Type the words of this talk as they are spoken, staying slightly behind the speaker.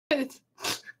Good.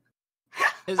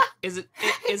 Is it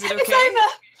okay? It's over.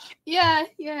 Yeah.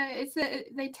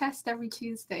 They test every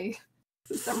Tuesday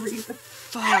for some reason.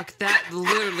 Fuck, that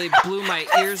literally blew my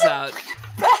ears out.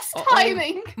 Best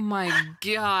timing. Oh my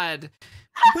god.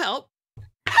 Well.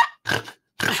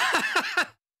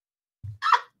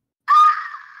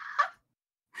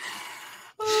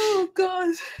 Oh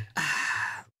god.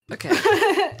 Okay.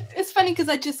 It's funny because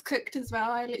I just cooked as well.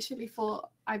 I literally thought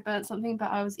I burnt something, but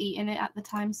I was eating it at the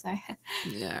time, so.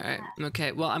 Yeah, all right.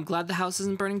 Okay, well, I'm glad the house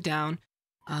isn't burning down.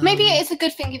 Maybe it's a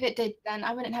good thing if it did, then.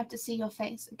 I wouldn't have to see your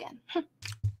face again. Wow.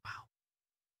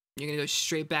 You're gonna go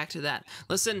straight back to that.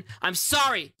 Listen, I'm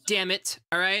sorry, damn it.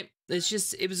 All right?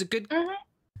 It was a good...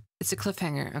 It's a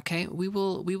cliffhanger, okay? We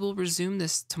will resume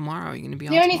this tomorrow. You're gonna be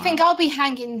on The only tomorrow. thing I'll be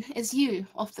hanging is you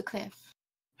off the cliff.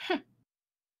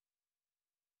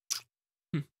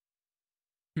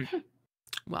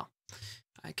 Well,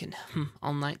 I can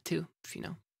all night too, if you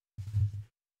know.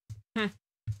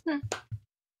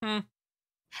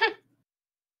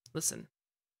 Listen,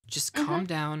 just calm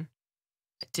down.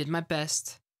 I did my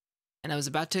best, and I was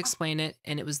about to explain it,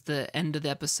 and it was the end of the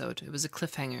episode. It was a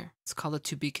cliffhanger. It's called a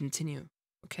to be continue,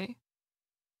 okay?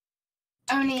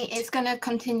 Only it's going to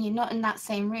continue, not in that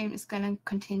same room. It's going to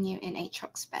continue in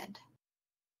Aatrox's bed.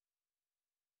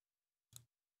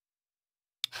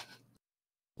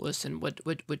 Listen,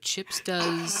 what Chips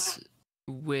does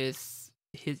with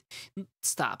his...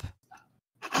 Stop.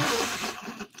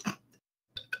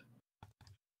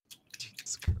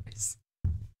 Jesus Christ.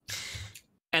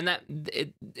 And that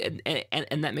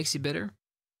and that makes you bitter?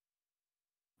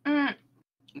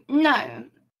 No.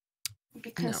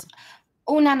 Because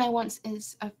all Nana wants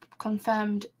is a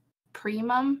confirmed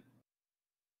pre-mum.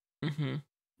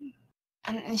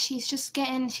 And she's just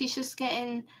getting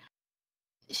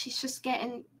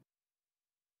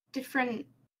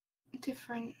different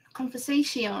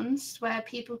conversations where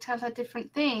people tell her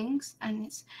different things,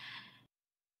 and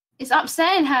it's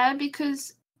upsetting her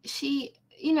because she,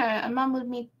 you know, a mum would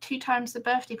need 2 times the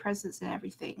birthday presents and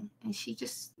everything, and she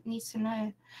just needs to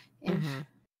know if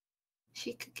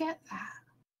she could get that.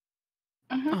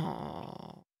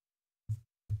 Oh.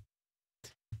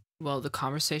 Well, the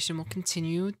conversation will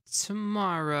continue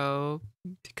tomorrow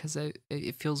because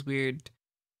it feels weird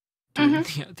doing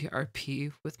the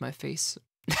RP with my face.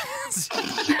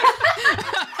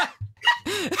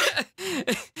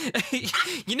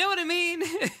 You know what I mean?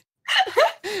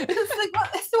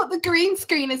 That's what the green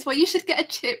screen is for. You should get a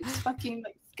Chips fucking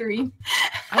screen.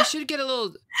 I should get a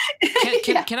little.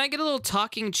 Can I get a little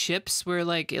talking Chips where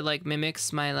like it like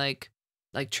mimics my like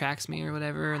tracks me or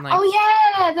whatever and like. Oh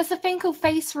yeah, there's a thing called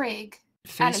Face Rig.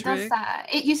 And it Rig? does that.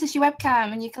 It uses your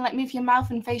webcam and you can like move your mouth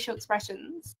and facial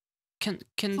expressions.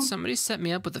 Can somebody set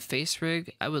me up with a Face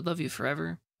Rig? I would love you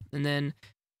forever. And then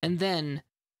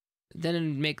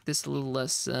make this a little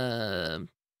less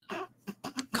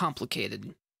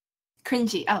complicated.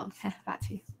 Cringy. Oh, that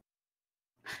too.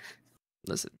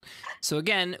 Listen. So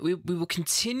again, we will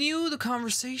continue the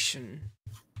conversation.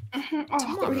 Oh,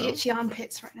 I've got really itchy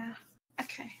armpits right now.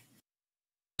 Okay.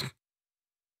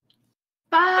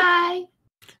 Bye.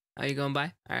 Are you going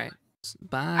bye? All right.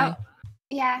 Bye. Oh,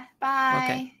 yeah. Bye.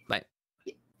 Okay. Bye.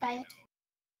 Bye.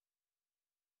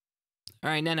 All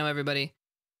right, Nano, everybody.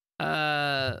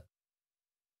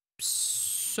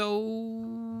 So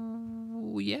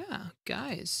yeah,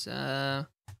 guys.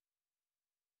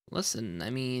 Listen,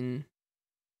 I mean,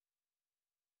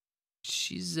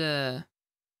 she's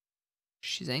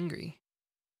angry.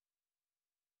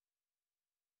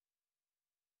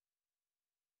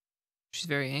 She's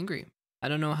very angry. I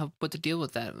don't know what to deal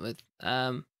with that with.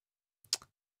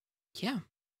 Yeah.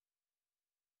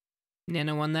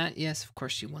 Nano won that? Yes, of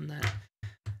course she won that.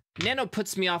 Nano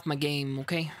puts me off my game,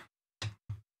 okay?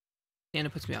 Nano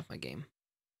puts me off my game.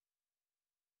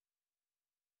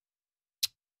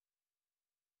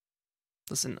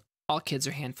 Listen, all kids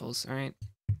are handfuls, all right?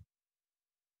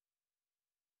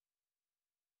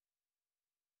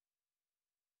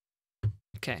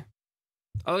 Okay.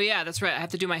 Oh yeah, that's right. I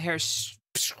have to do my hair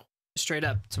straight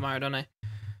up tomorrow, don't I?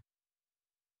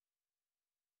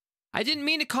 I didn't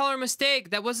mean to call her a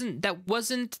mistake. That wasn't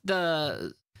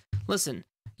the... Listen,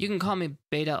 you can call me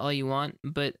beta all you want,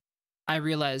 but I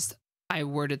realized I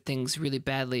worded things really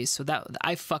badly, so that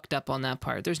I fucked up on that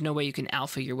part. There's no way you can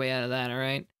alpha your way out of that, all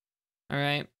right? All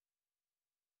right?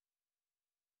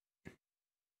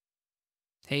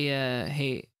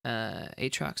 Hey,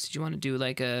 Aatrox, did you want to do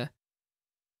like a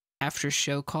after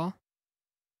show call?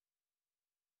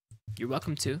 You're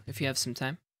welcome to if you have some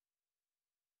time.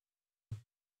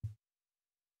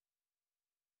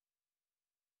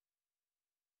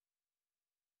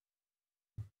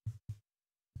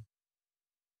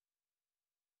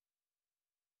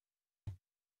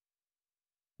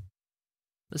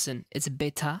 Listen, it's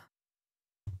beta.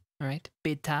 All right,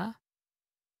 beta,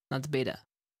 not beta.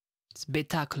 It's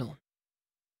beta clone.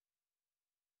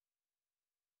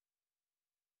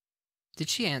 Did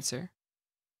she answer?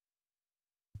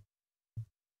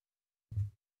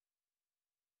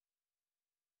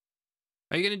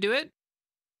 Are you gonna do it?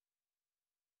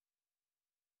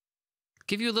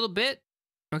 Give you a little bit?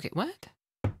 Okay, what?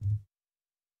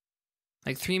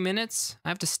 Like 3 minutes? I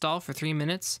have to stall for 3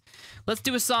 minutes? Let's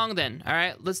do a song then, all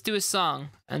right? Let's do a song,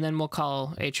 and then we'll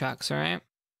call Aatrox, all right?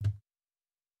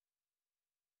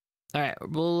 All right,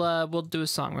 we'll do a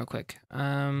song real quick.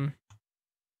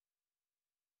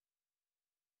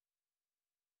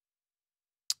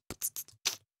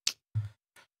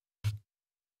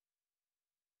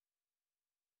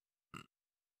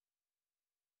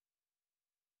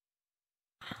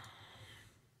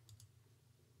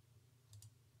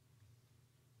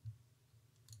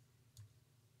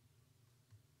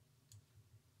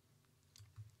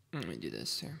 Let me do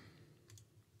this here.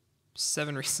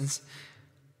 7 reasons.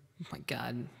 Oh my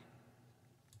god.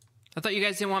 I thought you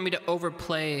guys didn't want me to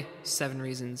overplay 7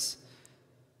 reasons.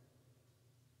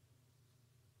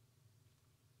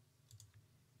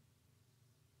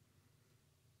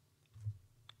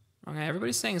 Okay,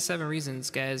 everybody's saying 7 reasons,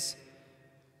 guys.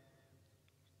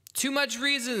 Too much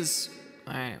reasons!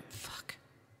 Alright, fuck.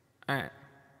 Alright.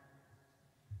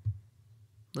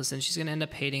 Listen, she's gonna end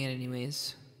up hating it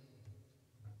anyways.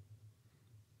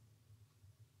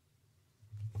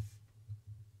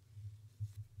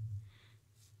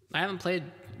 I haven't played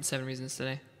 7 reasons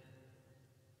today.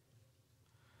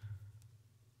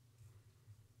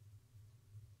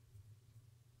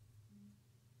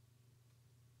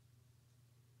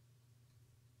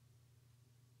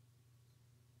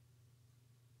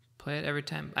 Play it every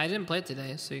time. I didn't play it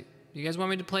today, so you guys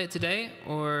want me to play it today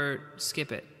or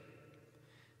skip it?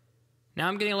 Now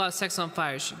I'm getting a lot of Sex on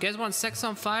Fire. You guys want Sex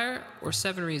on Fire or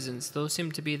 7 reasons? Those seem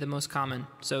to be the most common.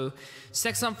 So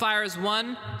Sex on Fire is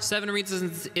 1, 7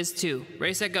 reasons is 2.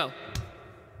 Ready, set, go.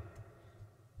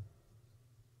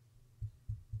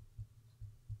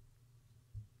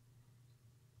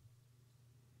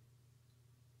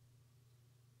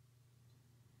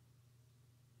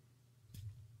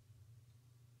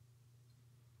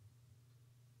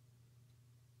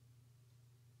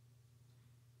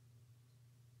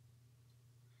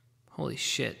 Holy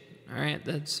shit. All right,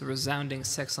 that's a resounding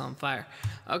Sex on Fire.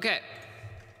 Okay.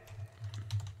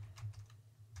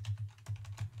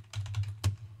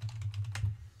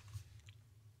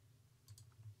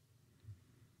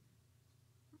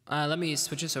 Let me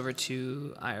switch this over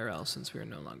to IRL since we're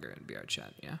no longer in BR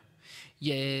chat, yeah?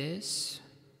 Yes.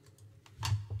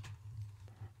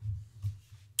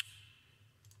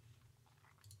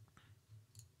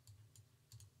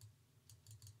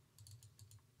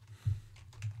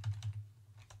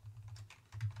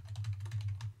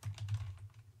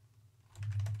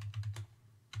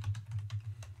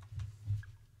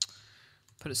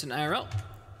 Put us in IRL.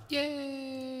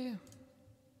 Yay!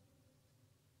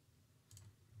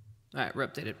 All right, we're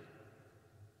updated.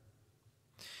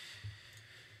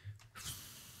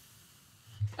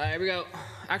 All right, here we go.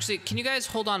 Actually, can you guys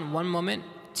hold on one moment?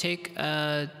 Take,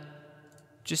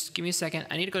 just give me a second.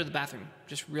 I need to go to the bathroom,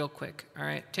 just real quick. All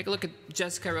right, take a look at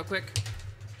Jessica real quick.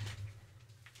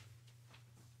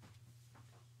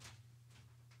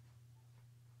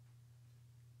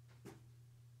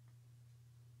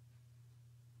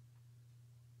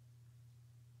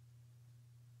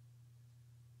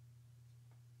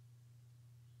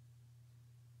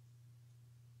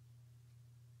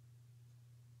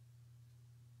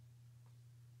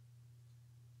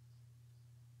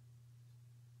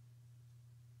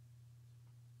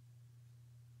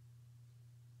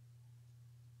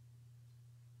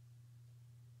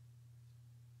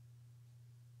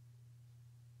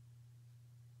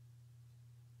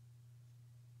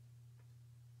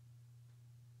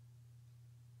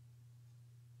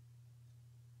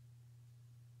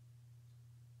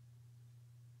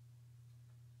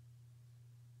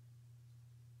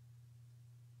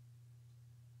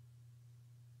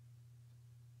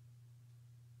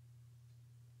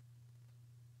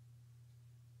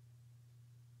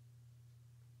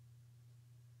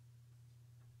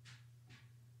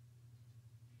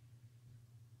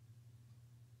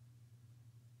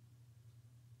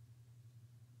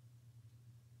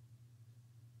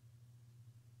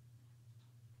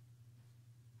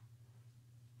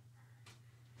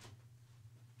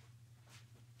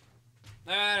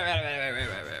 All right.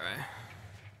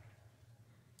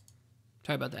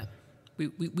 Sorry about that.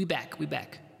 We back.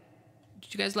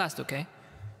 Did you guys last okay?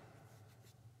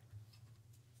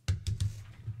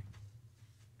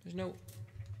 There's no...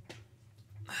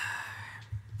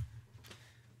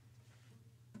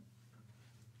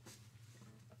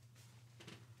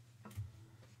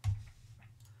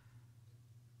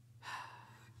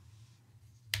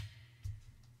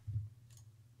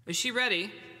 Is she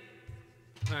ready?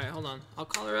 All right, hold on. I'll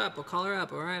call her up. All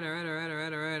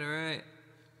right.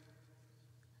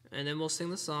 And then we'll sing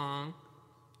the song.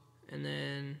 And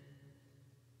then...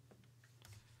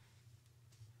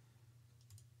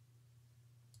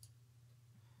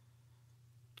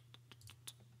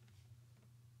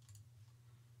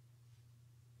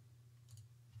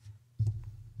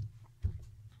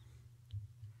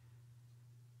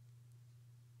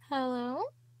 Hello?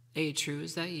 Hey, True,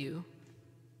 is that you?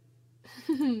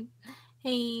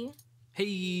 Hey.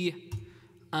 Hey.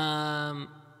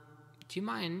 Do you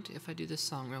mind if I do this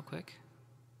song real quick?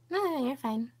 No, you're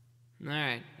fine. All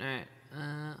right.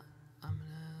 I'm gonna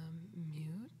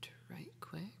mute right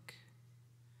quick.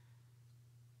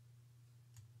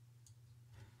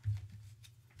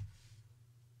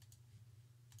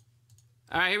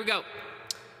 All right, here we go.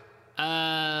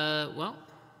 Well,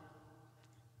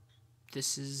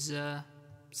 this is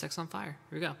Sex on Fire.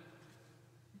 Here we go.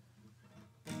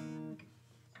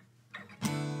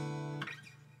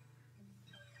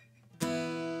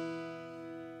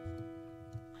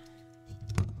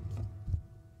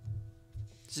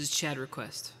 This is Chad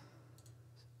request.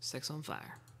 Sex on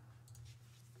Fire.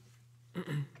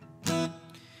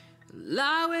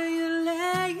 Lie where you're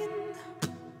laying.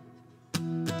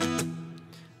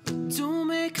 Don't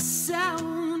make a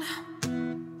sound.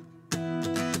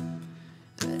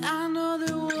 I know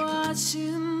they're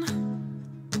watching.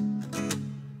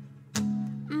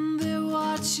 They're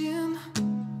watching.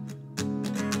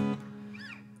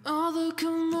 All the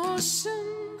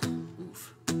commotion.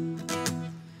 Oof.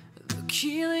 The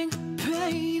killing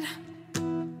pain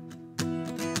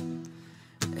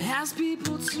has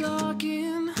people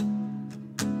talking.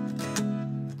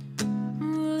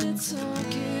 They're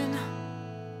talking.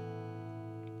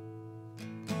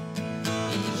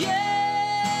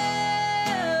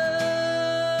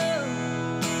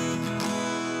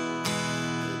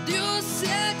 Your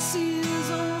sex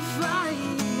is on fire.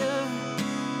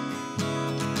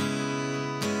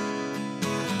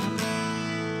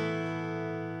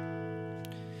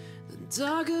 The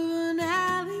dark of an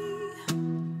alley,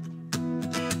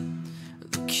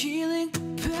 the killing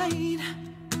pain.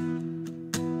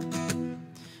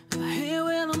 I hear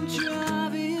when I'm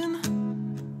driving.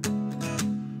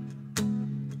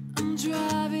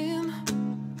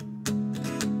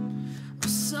 My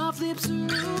soft lips are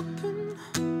open.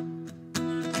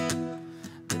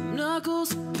 The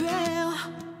knuckles pale.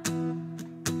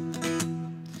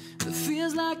 It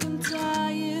feels like I'm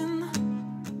dying.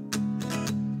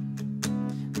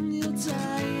 You're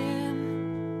dying.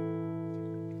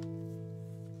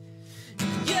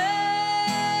 Yeah.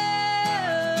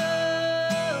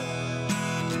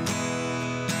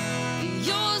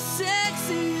 Your sex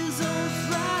is on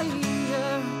fire.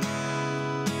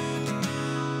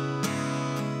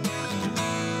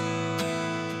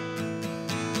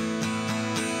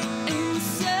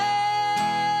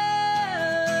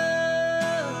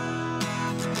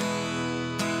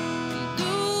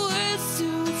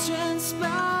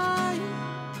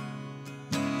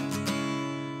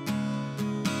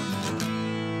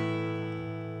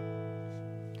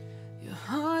 Your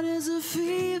heart is a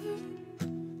fever,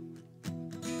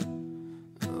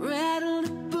 rattle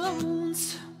the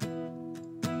bones.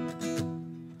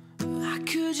 I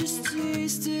could just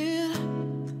taste it,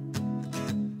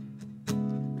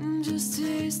 just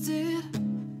taste it.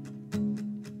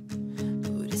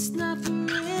 But it's not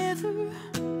forever,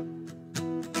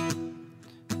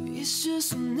 it's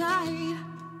just a night.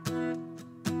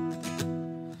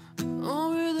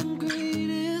 Oh, we're the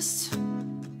greatest,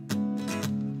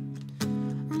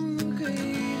 the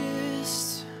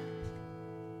greatest.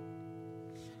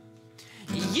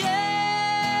 Yeah.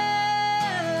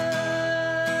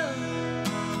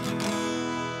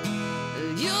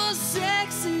 Your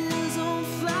sex is on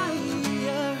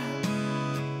fire.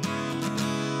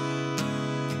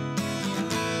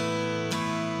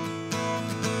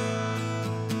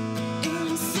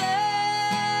 Insane.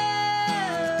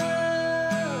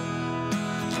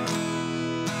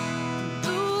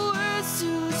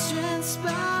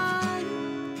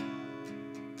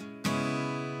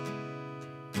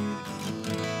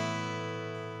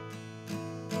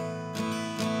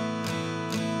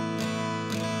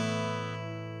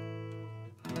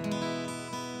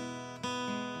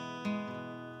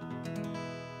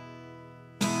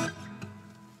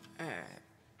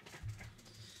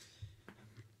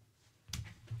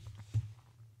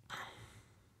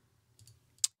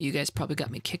 you guys probably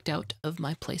got me kicked out of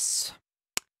my place.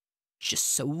 Just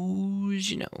so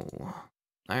you know.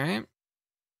 All right?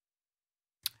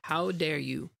 How dare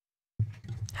you?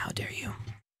 How dare you?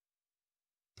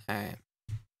 All right.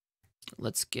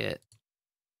 Let's get...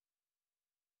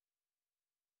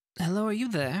 Hello, are you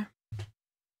there?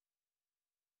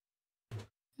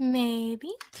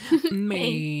 Maybe.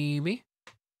 Maybe.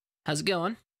 How's it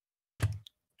going?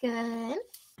 Good.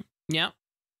 Yeah.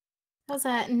 That was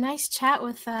a nice chat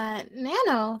with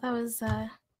Nano. That was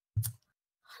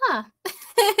huh.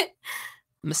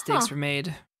 Mistakes Huh. were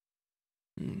made.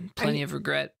 Plenty you- of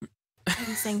regret. Are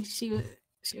you saying she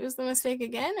was the mistake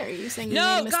again, or are you saying you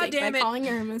No, made a mistake goddamn by it. calling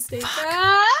her a mistake? Fuck.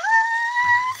 Ah!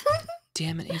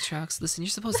 Damn it, Aatrox. Listen, you're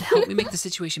supposed to help me make the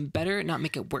situation better, not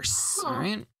make it worse. Huh. All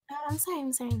right? I'm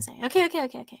sorry.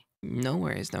 Okay. No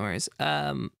worries.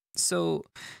 So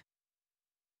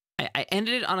I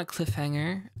ended it on a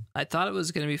cliffhanger. I thought it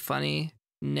was gonna be funny.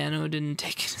 Nano didn't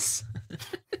take it as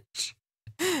such.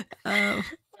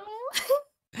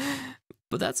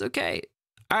 But that's okay.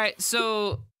 All right.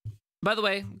 So, by the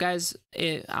way, guys,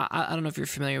 I don't know if you're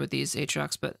familiar with these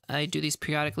Aatrox, but I do these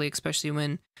periodically, especially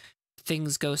when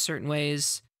things go certain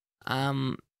ways.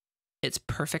 It's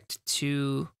perfect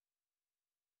to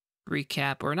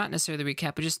recap, or not necessarily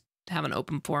recap, but just have an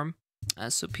open forum,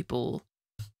 so people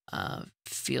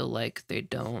feel like they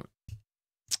don't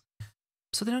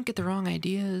get the wrong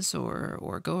ideas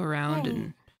or go around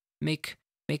and make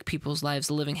people's lives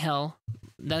a living hell.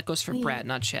 That goes for Wait. Brad,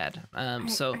 not Chad.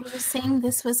 So Are you saying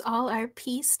this was all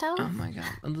RP stuff? oh my god,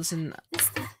 listen, Is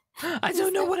I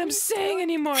don't know what I'm saying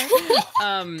anymore.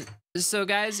 So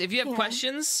guys, if you have Yeah.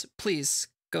 questions, please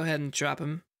go ahead and drop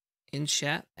them in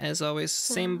chat. As always,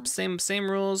 same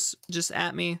rules. Just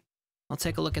at me. I'll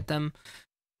take a look at them,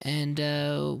 and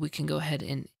we can go ahead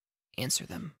and answer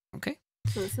them. Okay.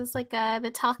 So this is like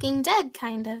the Talking Dead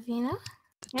kind of, you know?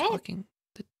 Right.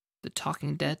 The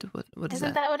Talking Dead. What is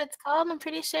Isn't that what it's called? I'm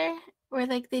pretty sure. Where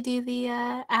like they do the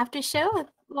after show with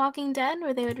Walking Dead,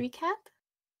 where they would recap.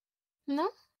 No.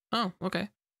 Oh, okay.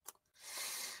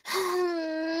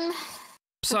 Forgot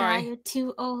Sorry. you're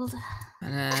too old.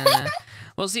 Nah.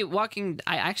 Well, see,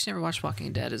 I actually never watched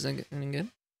Walking Dead. Is it any good?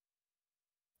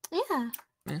 Yeah.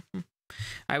 Yeah. All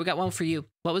right, we got one for you.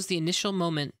 What was the initial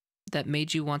moment that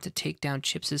made you want to take down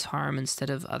Chips's harm instead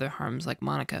of other harms like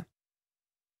Monica?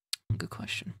 Good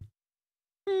question.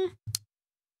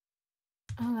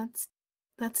 Oh,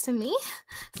 that's to me.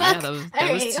 Yeah, Fuck. that was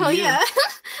Alright, to well, you. yeah.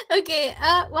 Okay.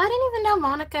 Well, I didn't even know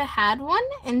Monica had one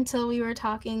until we were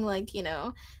talking. Like, you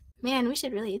know, man, we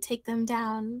should really take them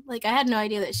down. Like, I had no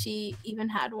idea that she even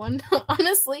had one,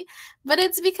 honestly. But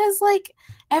it's because like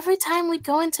every time we'd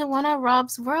go into one of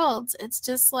Rob's worlds, it's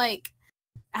just like,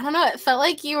 I don't know. It felt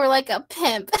like you were like a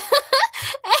pimp. And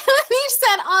you just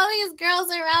had all these girls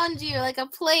around you, like a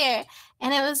player,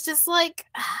 and it was just like.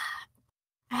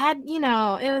 I had, you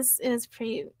know, it was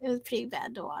pretty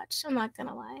bad to watch. I'm not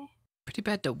gonna lie. Pretty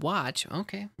bad to watch.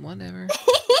 Okay, whatever.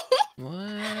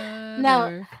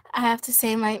 No, I have to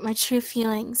say my true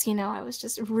feelings. You know, I was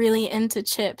just really into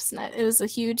Chips, and it was a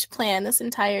huge plan this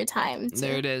entire time.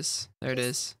 There it is.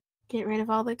 Get rid of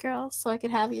all the girls so I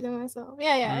could have you to myself.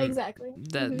 Yeah, exactly.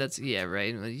 That's yeah,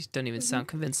 right. Well, you don't even sound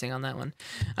convincing on that one.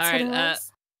 All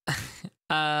That's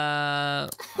right.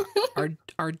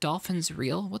 Are dolphins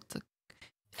real? What the?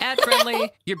 Ad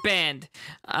friendly, you're banned.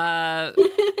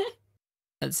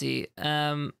 Let's see.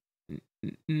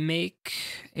 Make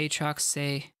Aatrox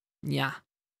say "nya"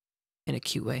 in a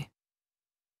cute way.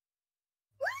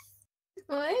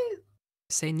 What?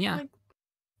 Say "nya."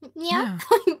 Yeah.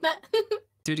 Like that.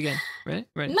 Do it again.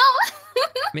 Ready? No.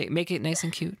 Make it nice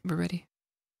and cute. We're ready.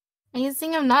 Are you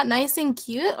saying I'm not nice and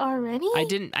cute already?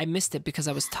 I missed it because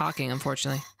I was talking,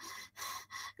 unfortunately.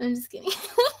 I'm just kidding.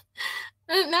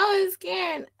 Now I'm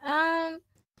scared. Oh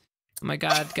my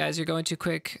god, guys, you're going too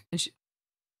quick.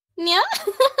 Yeah.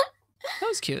 That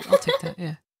was cute. I'll take that.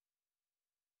 Yeah.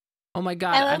 Oh my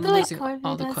god, I'm losing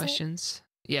all the questions.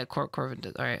 Yeah, Corvin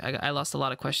did. All right, I lost a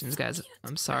lot of questions, guys.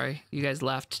 I'm sorry. You guys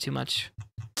laughed too much.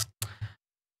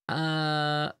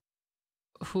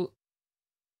 Who?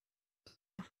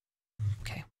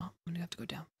 Okay, well, I'm gonna have to go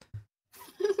down.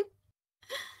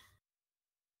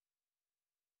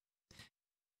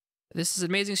 This is an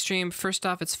amazing stream. First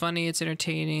off, it's funny, it's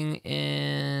entertaining,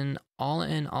 and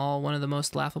in all, one of the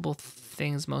most laughable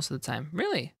things most of the time.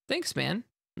 Really? Thanks, man.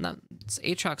 It's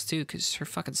Aatrox too, because her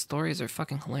fucking stories are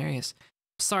fucking hilarious.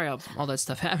 Sorry all that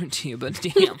stuff happened to you, but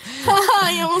damn. You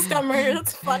almost got murdered.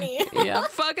 That's funny. Yeah,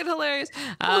 fucking hilarious.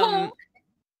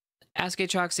 Ask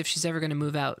Aatrox if she's ever going to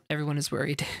move out. Everyone is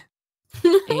worried.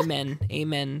 Amen.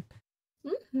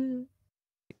 Mm-hmm.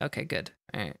 Okay, good.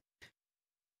 All right.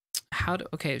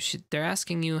 They're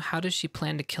asking you, how does she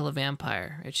plan to kill a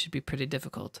vampire? It should be pretty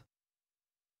difficult.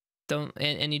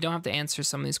 And you don't have to answer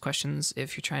some of these questions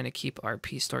if you're trying to keep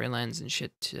RP storylines and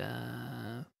shit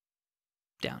down.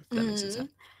 If that makes sense.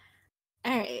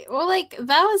 All right. Well, like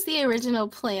that was the original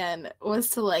plan, was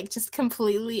to like just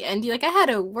completely end you. Like I had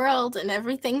a world and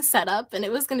everything set up, and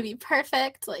it was gonna be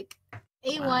perfect, like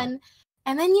A1. Wow.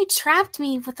 And then you trapped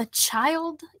me with a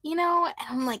child, you know, and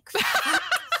I'm like, like,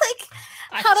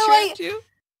 how do I? You?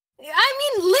 I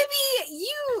mean, Libby,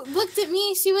 you looked at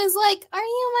me. She was like, "Are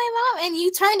you my mom?" And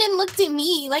you turned and looked at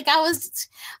me like I was,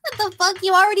 "What the fuck?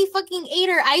 You already fucking ate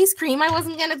her ice cream." I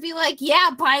wasn't gonna be like, "Yeah,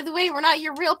 by the way, we're not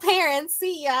your real parents.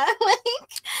 See ya."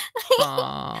 So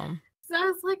I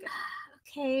was like,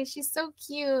 "Okay, she's so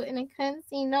cute," and I couldn't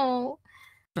say no.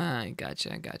 I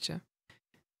gotcha.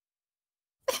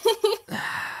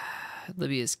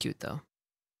 Libby is cute though.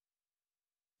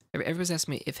 Everybody's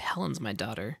asking me if Helen's my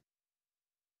daughter.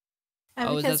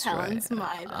 Because that's Helen's right.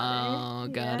 My daughter.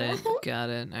 Oh, got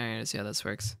it. All right, let's see how this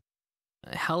works.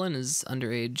 Helen is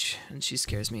underage, and she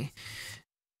scares me.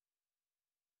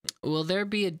 Will there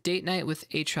be a date night with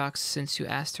Aatrox since you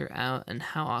asked her out, and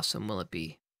how awesome will it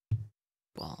be?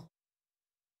 Well,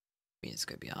 I mean, it's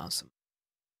gonna be awesome.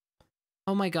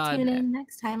 Oh my god. Tune in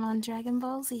next time on Dragon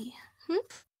Ball Z.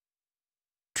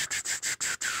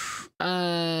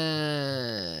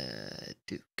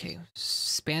 Okay.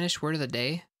 Spanish word of the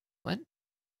day. What?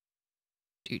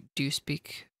 Do you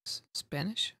speak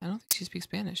Spanish? I don't think she speaks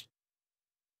Spanish.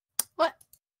 What?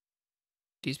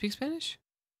 Do you speak Spanish?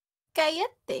 Cállate,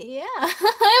 yeah. I'm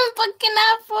fucking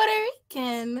out Puerto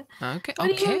Rican.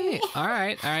 Okay. All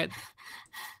right.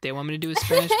 They want me to do a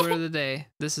Spanish word of the day.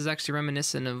 This is actually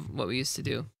reminiscent of what we used to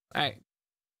do. All right.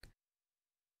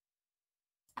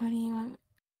 What do you want?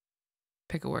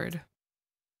 Pick a word.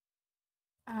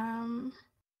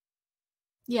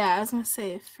 Yeah, I was gonna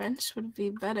say French would be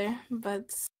better,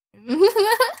 but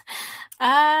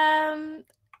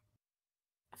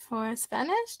for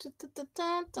Spanish,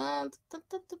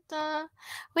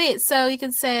 wait. So you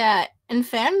could say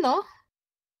inferno.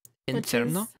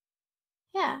 Inferno.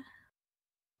 Yeah,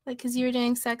 like because you were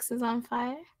doing sex is on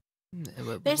fire. They're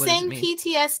what saying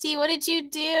PTSD. What did you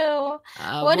do?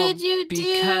 What did you do?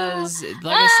 Because,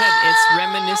 like I said, it's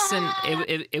reminiscent.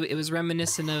 It was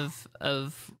reminiscent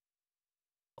of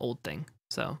old thing.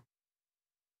 So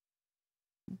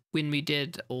when we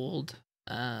did old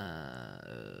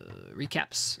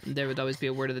recaps, there would always be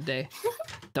a word of the day.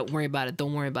 Don't worry about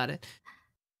it.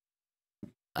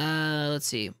 Let's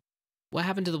see. What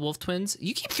happened to the wolf twins?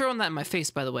 You keep throwing that in my face,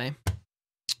 by the way.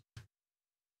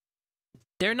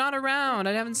 They're not around.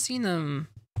 I haven't seen them.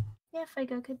 Yeah,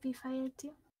 Fuego could be fired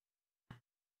too.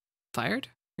 Fired?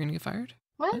 You're gonna get fired?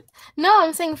 What? No,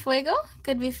 I'm saying Fuego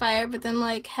could be fired, but then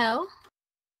like hell.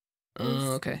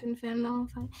 Oh, okay.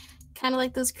 Kind of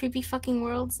like those creepy fucking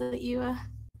worlds that you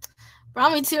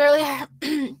brought me to earlier.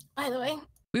 By the way,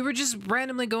 we were just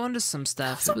randomly going to some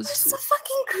stuff. It was so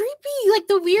fucking creepy, like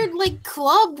the weird like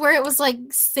club where it was like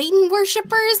Satan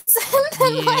worshippers.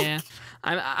 And then, yeah.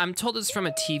 I'm told it's from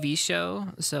a TV show,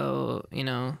 so, you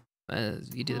know,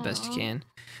 you do the best you can.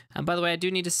 By the way, I do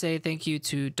need to say thank you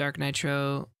to Dark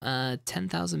Nitro.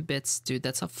 10,000 bits. Dude,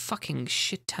 that's a fucking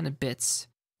shit ton of bits.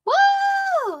 Woo!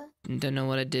 Don't know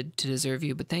what I did to deserve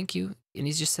you, but thank you. And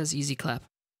he just says easy clap.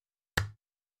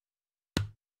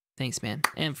 Thanks, man.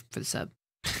 And for the sub.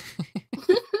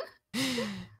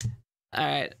 All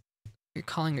right. You're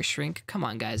calling her shrink? Come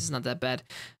on, guys. It's not that bad.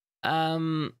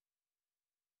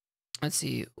 Let's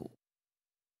see.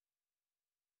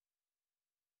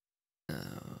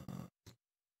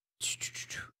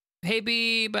 Hey,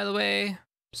 B, by the way.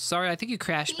 Sorry, I think you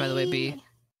crashed, by the way, B.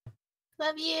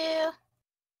 Love you.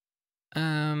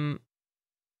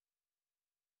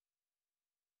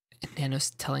 Nano's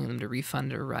telling them to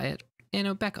refund or riot.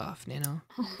 Nano, back off, Nano.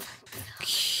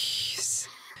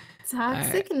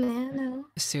 Toxic right. Nano.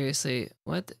 Seriously,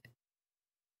 what?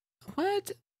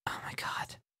 What? Oh my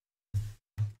god.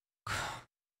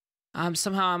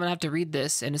 Somehow I'm gonna have to read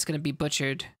this and it's gonna be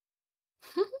butchered.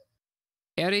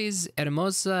 Eres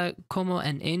hermosa como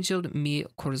an angel mi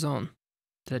corazón.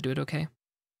 Did I do it okay?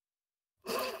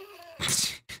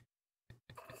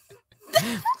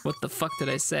 What the fuck did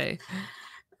I say?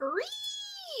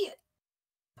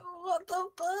 What the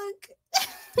fuck?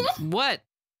 What?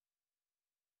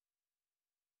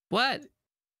 What?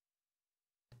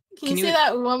 Can you say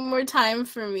that one more time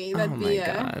for me? That'd be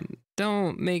god.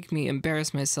 Don't make me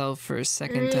embarrass myself for a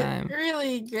second time.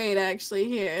 Really great, actually.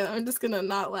 Here, I'm just gonna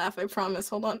not laugh. I promise.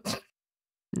 Hold on.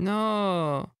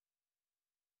 No.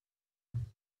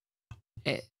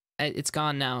 It's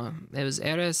gone now. It was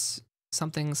Eres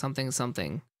something something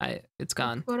something. It's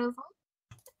gone. Corazon?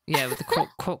 Yeah, with the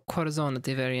corazon at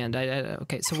the very end.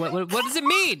 Okay, so what does it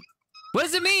mean? What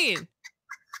does it mean?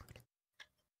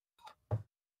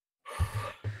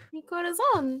 Mi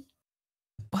corazón.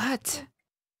 What?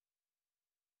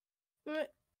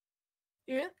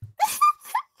 Yeah.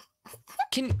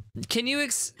 Can you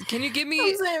give me?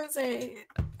 I'm sorry.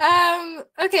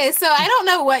 Okay, so I don't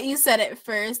know what you said at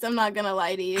first. I'm not gonna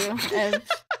lie to you.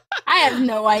 I have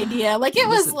no idea. Like it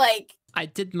was like I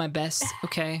did my best.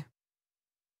 Okay.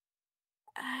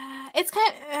 It's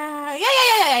kind of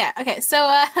yeah. Okay, so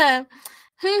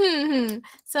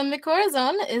so mi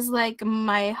corazón is like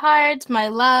my heart, my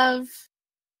love.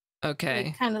 Okay.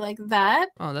 Like, kind of like that.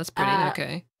 Oh, that's pretty.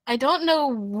 Okay. I don't know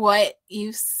what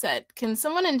you said. Can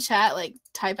someone in chat like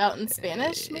type out in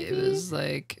Spanish? Maybe? It was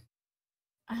like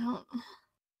I don't.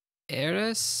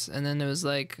 Eris, and then it was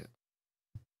like,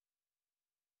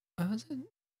 what was it?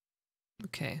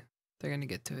 Okay, they're gonna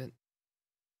get to it.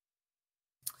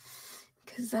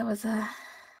 Because that was a.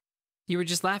 You were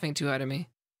just laughing too hard at me.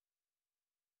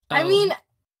 Oh. I mean.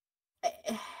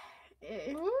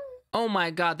 Oh my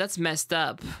god, that's messed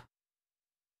up.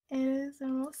 It is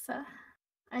hermosa.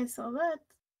 I saw that.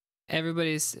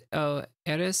 Everybody's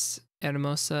Eres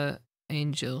hermosa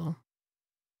angel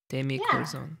de mi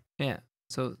corazón. Yeah.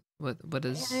 So what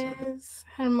is? Eres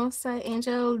hermosa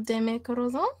angel de mi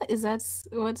corazón. Is that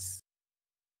what's?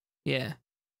 Yeah.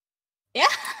 Yeah.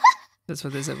 That's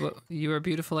what they said. What, you are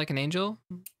beautiful like an angel.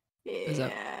 Is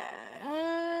that?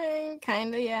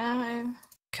 Kind of. Yeah.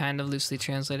 Kind of loosely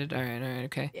translated. All right.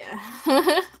 Okay.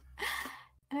 Yeah.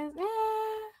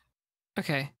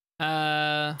 Okay. Really?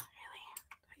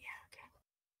 Yeah, okay.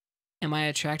 Am I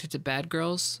attracted to bad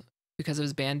girls because of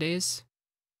his band days?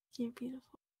 You're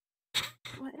beautiful.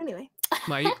 What? Anyway.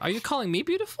 Are you calling me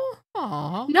beautiful?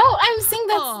 Aww. No, I'm saying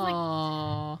that's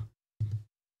Aww. like.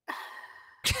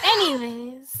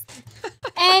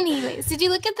 Anyways, did you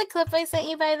look at the clip I sent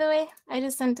you? By the way, I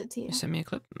just sent it to you. You sent me a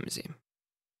clip. Let me see.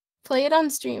 Play it on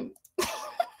stream.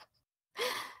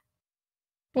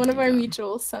 One of our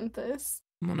mutuals sent this.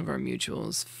 One of our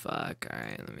mutuals. Fuck. All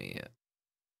right. Let me.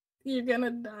 You're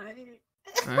gonna die.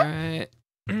 All right.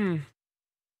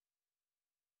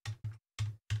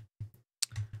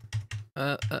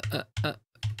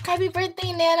 Happy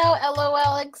birthday, Nano.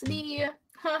 LOLXD.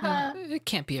 It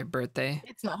can't be her birthday.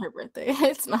 It's not her birthday.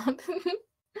 It's not.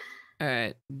 All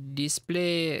right.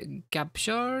 Display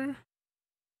capture.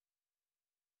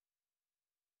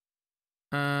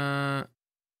 All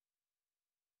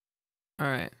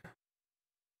right.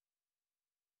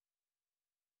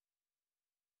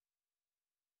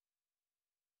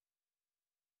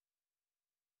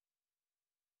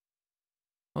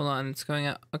 Hold on, it's going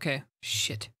out. Okay.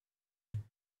 Shit.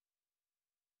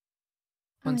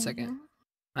 One second.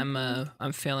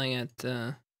 I'm failing at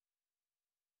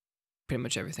pretty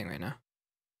much everything right now.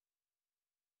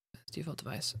 Default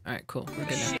device. All right, cool. We're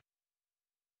good now.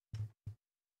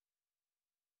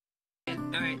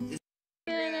 All right.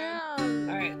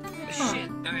 All right. Shit.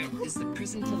 All right. Is the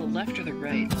prison to the left or the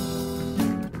right?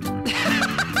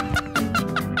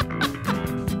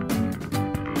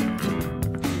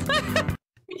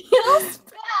 Feels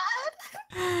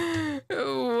bad.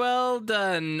 Well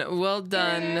done. Well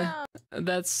done. Yeah.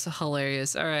 That's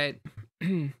hilarious. All right.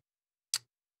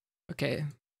 Okay.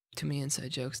 Too many inside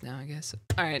jokes now, I guess.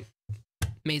 All right.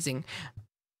 Amazing.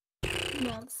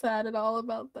 Not sad at all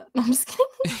about that. No, I'm just kidding.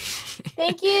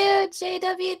 Thank you,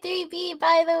 JW3B,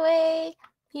 by the way.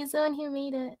 He's the one who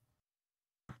made it.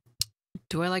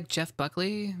 Do I like Jeff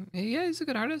Buckley? Yeah, he's a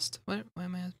good artist. Why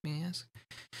am I being asked?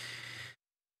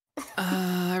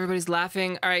 Everybody's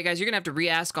laughing. All right, guys, you're gonna have to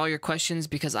re-ask all your questions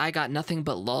because I got nothing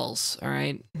but lulls. All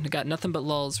right, I got nothing but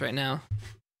lulls right now.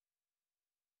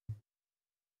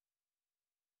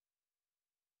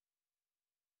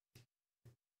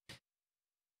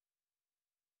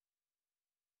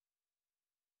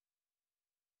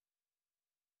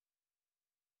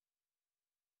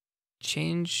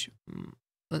 Change.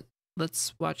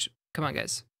 Let's watch. Come on,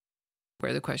 guys.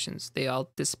 Where are the questions? They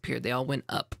all disappeared. They all went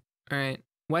up. All right.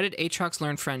 Why did Aatrox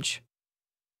learn French?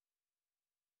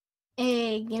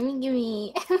 Hey,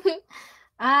 gimme.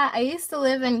 I used to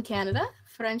live in Canada,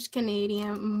 French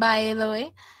Canadian, by the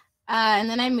way. And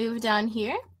then I moved down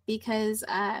here because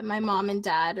my mom and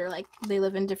dad are like, they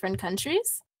live in different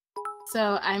countries.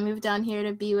 So I moved down here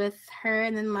to be with her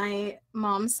and then my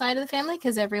mom's side of the family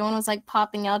because everyone was like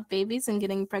popping out babies and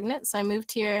getting pregnant. So I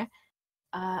moved here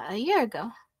a year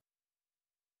ago.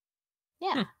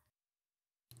 Yeah.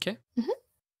 Okay.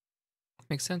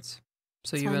 Makes sense.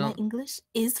 So that's you've why been my English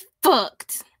is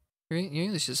fucked. Your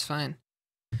English is fine.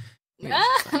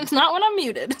 Not when I'm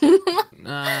muted. Okay.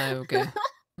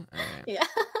 All right. Yeah.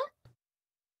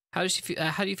 How does she feel?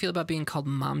 How do you feel about being called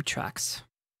Mom Tracks?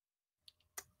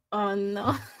 Oh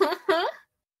no.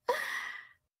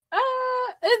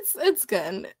 It's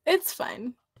good. It's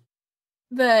fine.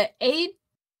 The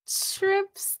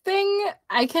A-trips thing,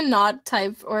 I cannot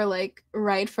type or like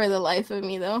write for the life of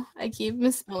me though. I keep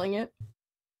misspelling it.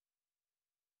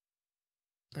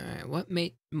 All right. What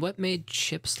made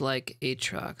Chips like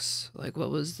Aatrox? Like,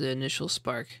 what was the initial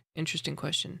spark? Interesting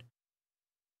question.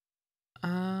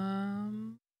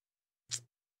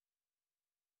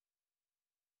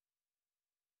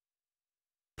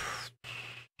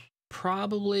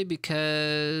 Probably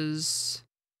because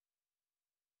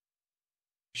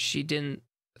she didn't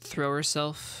throw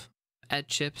herself at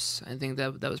Chips. I think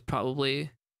that was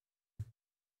probably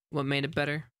what made it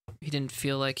better. He didn't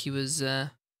feel like he was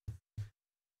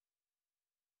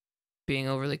being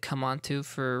overly come on to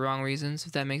for wrong reasons,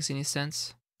 if that makes any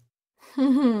sense.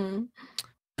 Let's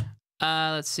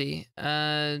see.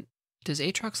 Does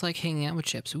Aatrox like hanging out with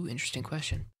Chips? Ooh, interesting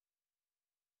question.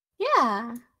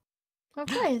 Yeah. Of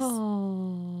course.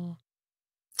 Oh.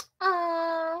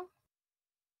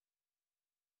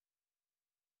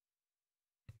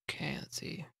 Okay, let's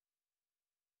see.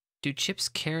 Do Chips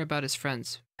care about his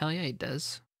friends? Hell yeah, he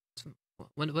does.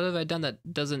 What have I done that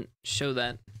doesn't show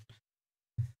that?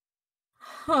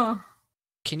 Huh.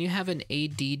 Can you have an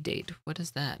AD date? What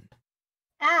is that?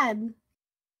 Ad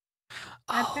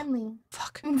Oh, friendly.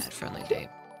 fuck, ad friendly date.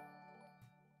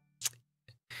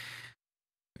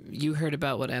 You heard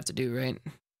about what I have to do, right?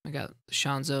 I got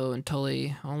Shanzo and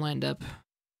Tully all lined up.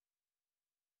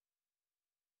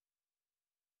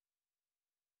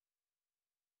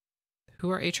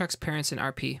 Who are Aatrox's parents in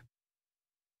RP?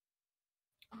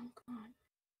 Oh god.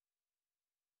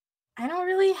 I don't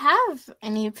really have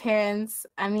any parents.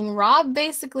 I mean, Rob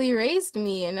basically raised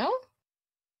me, you know?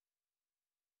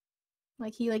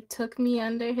 Like he like took me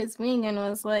under his wing and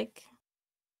was like,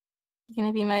 "You're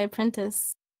gonna be my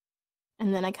apprentice."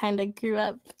 And then I kind of grew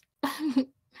up.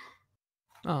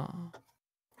 Oh.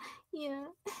 Yeah.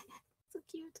 So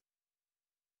cute.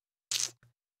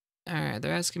 Alright,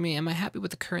 they're asking me, am I happy with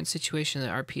the current situation of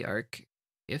the RP arc?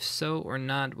 If so or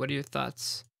not, what are your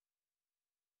thoughts?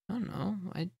 I don't know.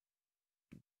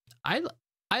 I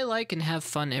like and have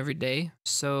fun every day,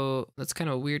 so that's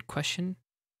kind of a weird question.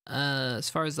 As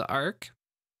far as the arc,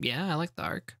 yeah, I like the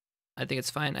arc. I think it's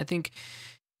fine. I think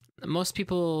most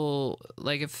people,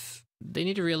 like, if they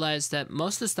need to realize that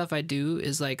most of the stuff I do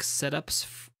is like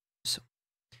setups.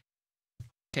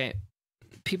 Okay,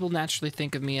 people naturally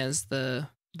think of me as the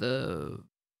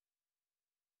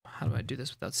how do I do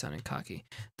this without sounding cocky?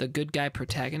 The good guy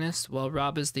protagonist, while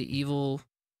Rob is the evil,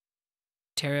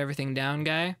 tear everything down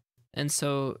guy. And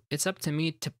so it's up to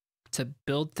me to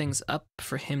build things up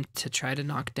for him to try to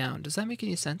knock down. Does that make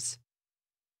any sense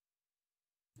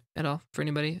at all for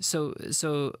anybody? So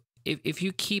if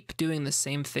you keep doing the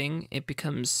same thing, it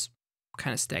becomes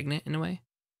kind of stagnant in a way.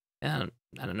 I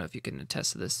don't know if you can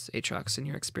attest to this, Aatrox, in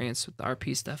your experience with the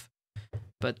RP stuff,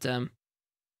 but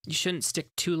you shouldn't stick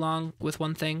too long with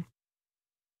one thing.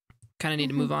 Kind of need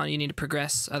to move on. You need to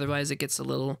progress. Otherwise, it gets a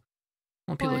little.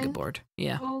 Well, people get bored.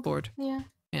 Yeah, bored.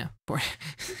 Yeah, bored.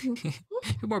 You're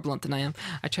more blunt than I am.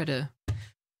 I try to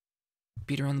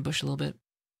beat around the bush a little bit.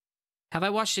 Have I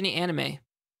watched any anime?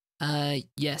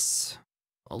 Yes,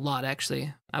 a lot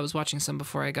actually. I was watching some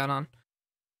before I got on.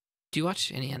 Do you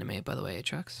watch any anime, by the way,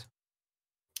 Aatrox?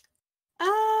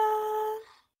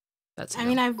 That's. I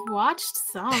mean, I've watched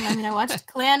some. I mean, I watched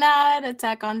Clannad,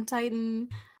 Attack on Titan,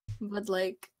 but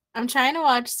like, I'm trying to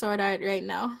watch Sword Art right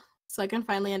now, so I can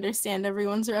finally understand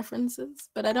everyone's references.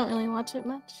 But I don't really watch it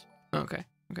much. Okay.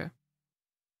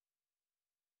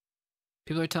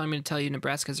 People are telling me to tell you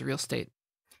Nebraska is a real state.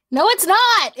 No, it's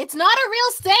not. It's not a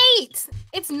real state.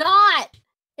 It's not.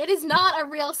 It is not a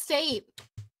real state.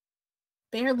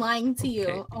 They're lying to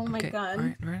you. Oh my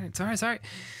god. All right. Sorry.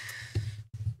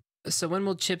 So when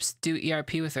will Chips do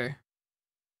ERP with her?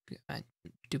 I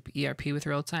do ERP with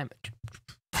her all the time.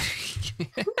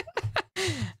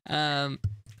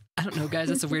 I don't know, guys.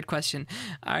 That's a weird question.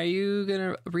 Are you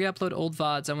gonna re-upload old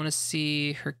VODs? I want to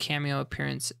see her cameo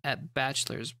appearance at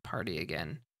Bachelor's Party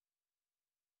again.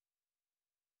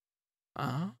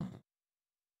 Oh.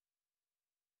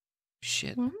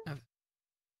 Shit.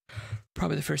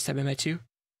 Probably the first time I met you.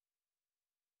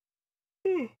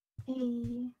 Hey.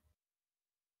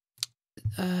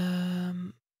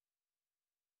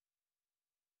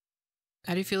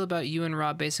 How do you feel about you and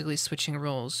Rob basically switching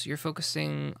roles? You're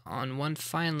focusing on one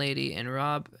fine lady and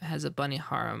Rob has a bunny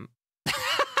harem.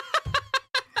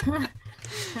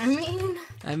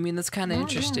 I mean, that's kind of yeah.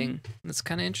 interesting. That's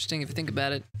kind of interesting if you think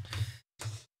about it.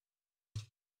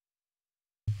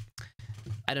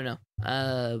 I don't know.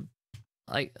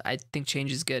 Like, I think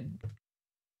change is good.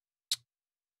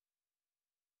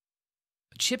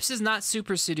 Chips is not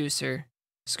super seducer.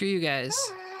 Screw you guys.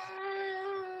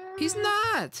 He's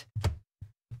not.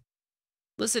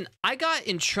 Listen, I got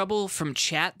in trouble from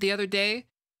chat the other day.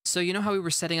 So you know how we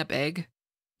were setting up egg,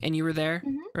 and you were there,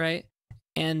 right?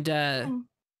 And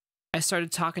I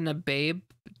started talking to Babe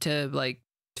to like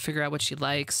figure out what she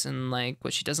likes and like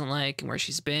what she doesn't like and where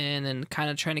she's been, and kind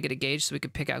of trying to get a gauge so we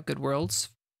could pick out good worlds,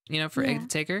 you know, for egg to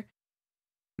take her.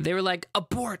 They were like,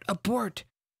 abort, abort.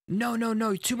 No,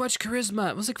 too much charisma.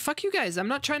 I was like, fuck you guys. I'm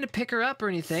not trying to pick her up or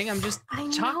anything. I'm just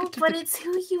talking to but it's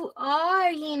who you are,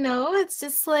 you know? It's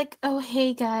just like, oh,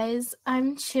 hey, guys,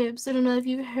 I'm Chips. I don't know if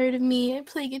you've heard of me. I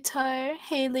play guitar.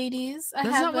 Hey, ladies, That's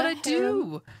not what I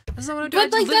do. That's not what I do.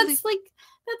 But, like, that's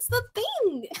the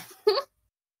thing.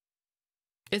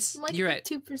 It's, like you're right.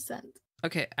 2%.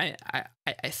 Okay, I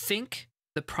think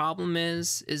the problem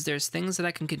is there's things that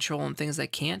I can control and things I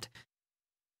can't.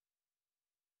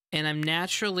 And I'm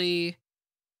naturally,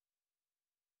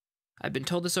 I've been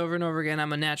told this over and over again,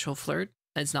 I'm a natural flirt.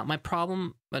 It's not my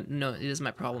problem, but no, it is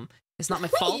my problem. It's not my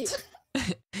fault.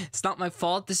 It's not my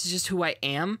fault. This is just who I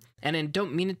am. And I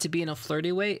don't mean it to be in a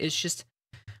flirty way. It's just,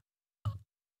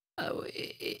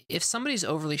 if somebody's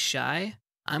overly shy,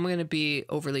 I'm going to be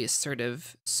overly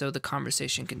assertive so the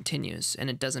conversation continues and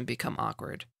it doesn't become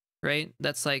awkward, right?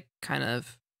 That's like kind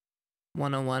of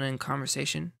 101 in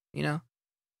conversation, you know?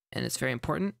 And it's very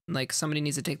important. Like, somebody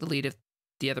needs to take the lead if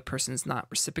the other person's not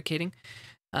reciprocating.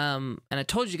 And I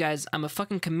told you guys, I'm a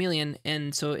fucking chameleon,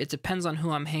 and so it depends on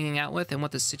who I'm hanging out with and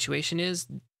what the situation is.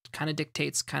 Kind of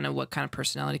dictates kind of what kind of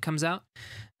personality comes out.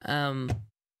 And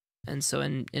so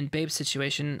in Babe's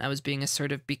situation, I was being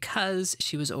assertive because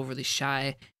she was overly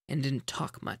shy and didn't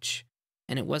talk much.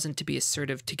 And it wasn't to be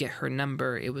assertive to get her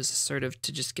number. It was assertive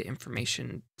to just get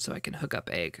information so I can hook up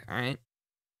egg. All right.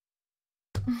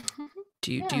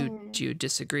 Do you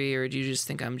disagree, or do you just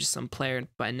think I'm just some player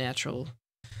by natural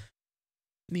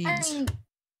means? I mean,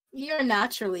 you're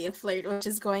naturally a flirt, which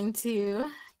is going to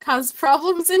cause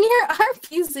problems in your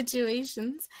RP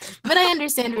situations. But I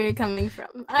understand where you're coming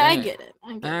from. I get it.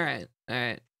 All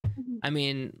right. I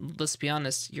mean, let's be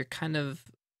honest. You're kind of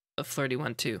a flirty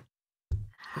one too.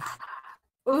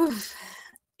 Oof.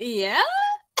 Yeah?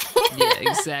 Yeah,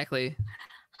 exactly.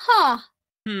 Huh.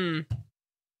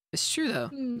 It's true,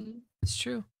 though. It's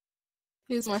true.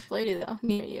 Who's more flirty, though?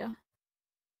 Me or you?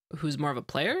 Who's more of a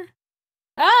player?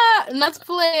 Not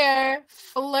player.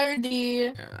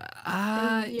 Flirty.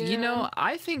 You know,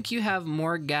 I think you have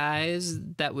more guys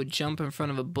that would jump in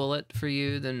front of a bullet for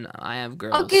you than I have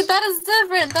girls. Okay, that is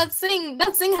different. That's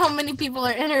saying how many people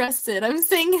are interested. I'm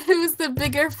saying who's the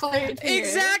bigger flirt here.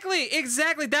 Exactly.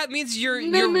 That means your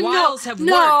wiles have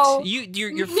worked.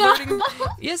 You're flirting.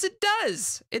 Yes, it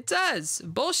does. It does.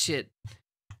 Bullshit.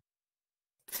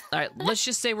 All right, let's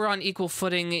just say we're on equal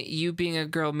footing. You being a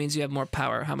girl means you have more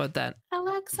power. How about that?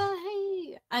 Alexa,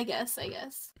 hey. I guess. All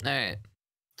right.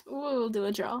 We'll do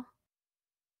a draw.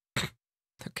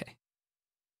 Okay.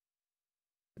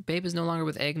 Babe is no longer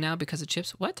with Egg now because of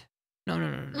Chips. What? No.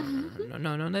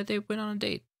 They went on a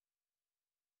date.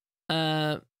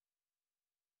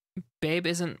 Babe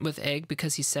isn't with Egg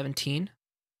because he's 17.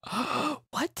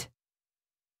 What?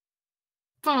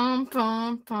 Bum,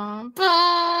 bum, bum,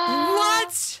 bum.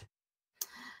 What?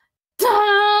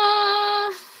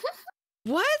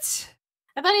 What?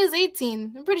 I thought he was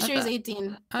 18. I'm pretty sure he's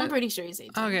 18. I'm pretty sure he's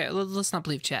 18. Okay, let's not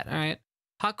believe chat. All right.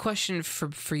 Hot question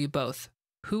for you both.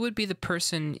 Who would be the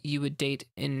person you would date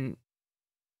in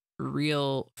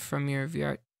real from your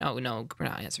VR? Oh no, we're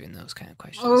not answering those kind of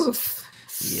questions. Oof.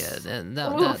 Yeah,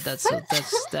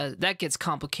 that gets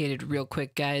complicated real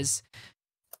quick, guys.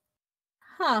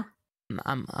 Huh.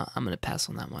 I'm gonna pass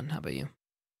on that one. How about you?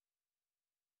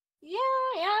 Yeah,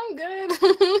 I'm good.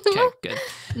 Okay, good.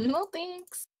 No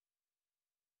thanks.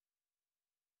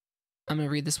 I'm gonna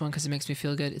read this one because it makes me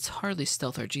feel good. It's hardly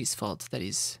Stealth RG's fault that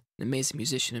he's an amazing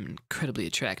musician and incredibly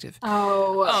attractive.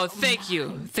 Oh, thank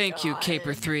you,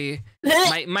 Caper 3.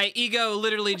 My ego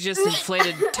literally just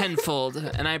inflated tenfold,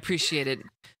 and I appreciate it.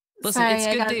 Listen, sorry, it's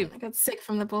good, Dave. I got sick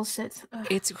from the bullshit. Ugh.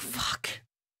 It's fuck.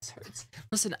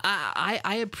 Listen,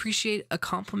 I appreciate a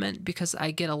compliment because I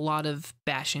get a lot of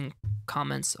bashing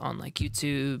comments on like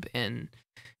YouTube, and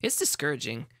it's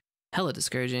discouraging, hella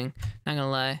discouraging. Not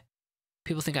gonna lie,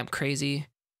 people think I'm crazy.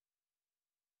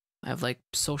 I have like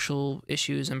social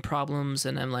issues and problems,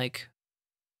 and I'm like,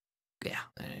 yeah,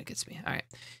 it gets me. All right,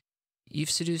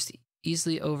 you've seduced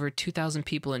easily over 2,000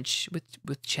 people in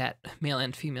with chat, male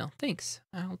and female. Thanks.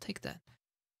 I'll take that.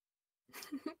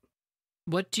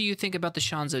 What do you think about the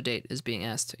Shanzo date is being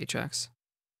asked, Atrax?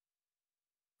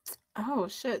 Oh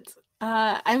shit.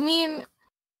 I mean,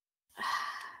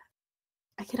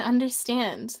 I can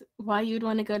understand why you'd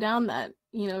want to go down that,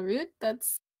 route.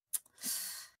 That's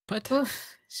what?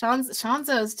 Oof.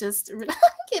 Shanzo's just I'm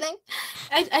kidding.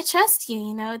 I trust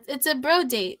you, it's a bro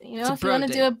date. If you want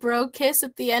to do a bro kiss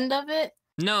at the end of it.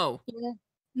 No. Yeah.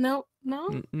 No.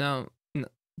 No.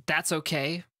 That's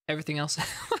okay. Everything else.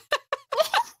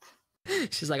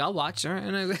 She's like, I'll watch her.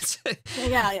 And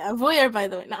yeah. Voyeur, by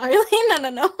the way. Not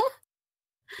really. No.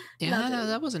 Yeah, no,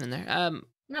 that wasn't in there.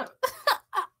 No.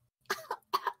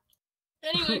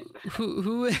 Anyway.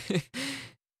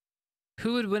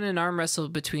 Who would win an arm wrestle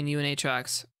between you and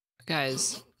Atrax?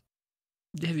 Guys,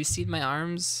 have you seen my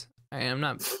arms? I'm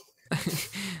not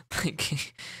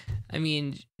like, I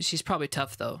mean, she's probably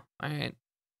tough though. All right,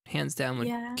 hands down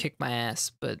would kick my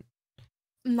ass, but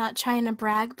I'm not trying to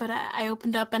brag, but I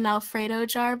opened up an Alfredo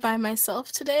jar by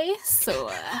myself today,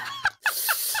 so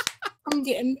I'm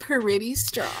getting pretty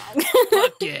strong.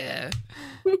 Fuck yeah.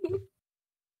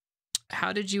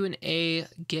 How did you and A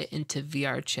get into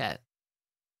VR chat?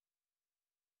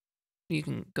 You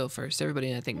can go first.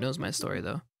 Everybody, I think, knows my story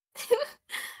though.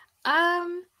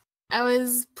 I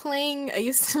was playing. I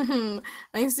used to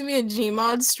be a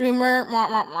Gmod streamer,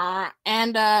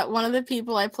 and one of the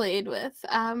people I played with,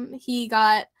 he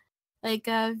got like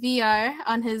a VR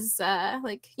on his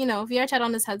VR chat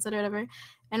on his headset or whatever,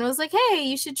 and was like, "Hey,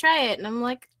 you should try it." And I'm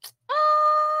like,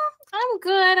 "I'm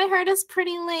good. I heard it's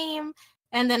pretty lame."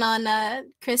 And then on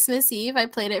Christmas Eve, I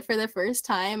played it for the first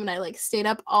time, and I stayed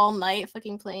up all night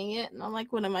fucking playing it. And I'm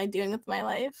like, what am I doing with my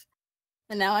life?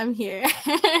 And now I'm here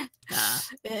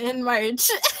in March.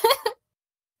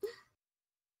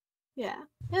 Yeah,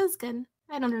 it was good.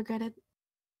 I don't regret it.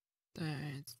 All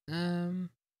right.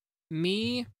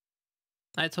 Me,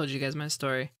 I told you guys my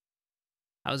story.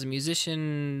 I was a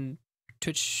musician,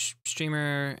 Twitch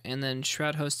streamer, and then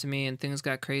Shroud hosted me, and things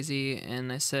got crazy.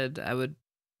 And I said I would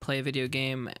play a video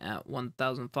game at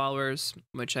 1,000 followers,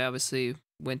 which I obviously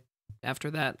went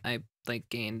after that. I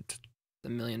gained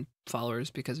 1 million followers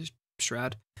because of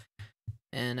Shroud.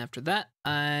 And after that,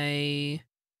 I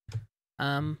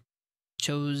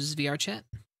chose VR chat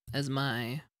as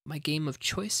my game of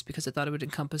choice because I thought it would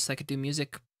encompass, I could do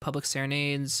music, public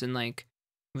serenades, and it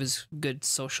was good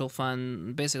social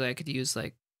fun. Basically, I could use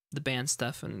the band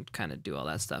stuff and kind of do all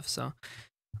that stuff. So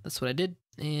that's what I did.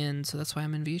 And so that's why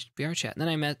I'm in VR chat. And then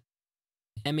I met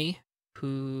Emmy,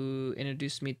 who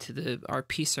introduced me to the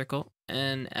RP circle.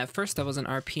 And at first I wasn't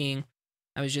RPing.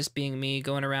 I was just being me,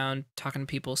 going around, talking to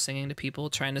people, singing to people,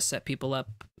 trying to set people up.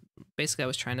 Basically, I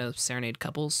was trying to serenade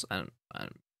couples. I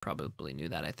probably knew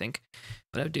that, I think.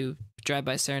 But I would do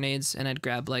drive-by serenades, and I'd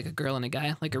grab a girl and a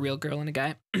guy, a real girl and a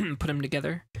guy, put them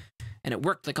together. And it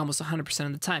worked almost 100%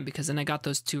 of the time, because then I got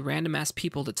those two random-ass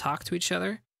people to talk to each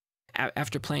other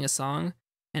after playing a song,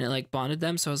 and it bonded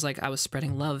them. So I was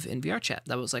spreading love in VR chat.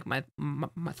 That was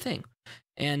my thing.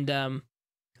 And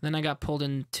then I got pulled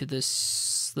into this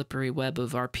slippery web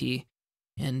of RP,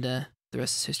 and the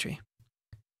rest is history.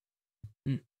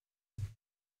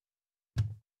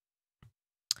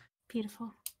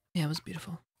 Beautiful. Yeah, it was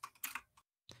beautiful.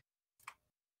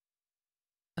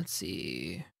 Let's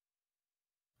see.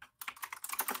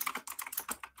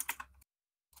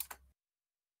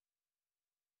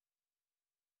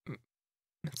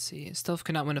 Let's see. Stealth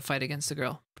could not win a fight against a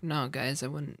girl. No, guys, I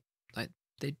wouldn't.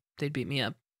 They'd beat me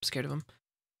up. I'm scared of them.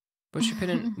 What's your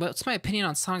opinion? What's my opinion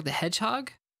on Sonic the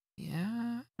Hedgehog?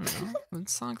 Yeah, I don't know.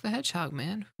 It's Sonic the Hedgehog,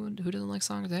 man. Who doesn't like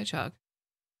Sonic the Hedgehog?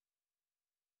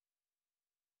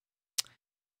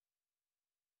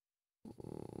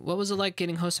 What was it like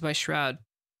getting hosted by Shroud?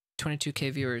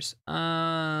 22K viewers.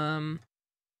 It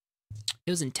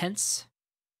was intense.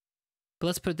 But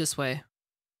let's put it this way.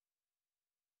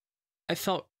 I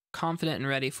felt confident and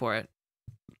ready for it.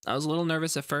 I was a little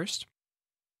nervous at first.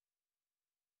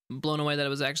 Blown away that it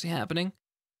was actually happening.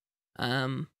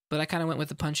 But I kind of went with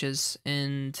the punches,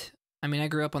 and I mean, I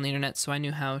grew up on the internet, so I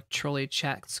knew how trolly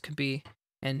chats could be,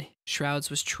 and Shrouds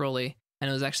was trolly, and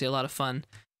it was actually a lot of fun.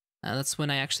 That's when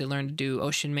I actually learned to do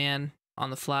Ocean Man on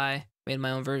the fly, made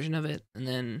my own version of it, and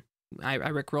then I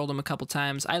rickrolled him a couple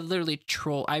times. I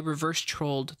reverse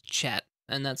trolled chat,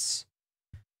 and that's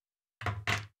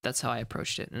how I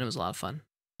approached it, and it was a lot of fun.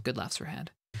 Good laughs were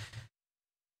had.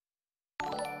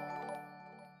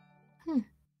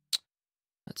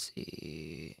 Let's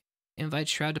see. Invite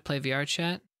Shroud to play VR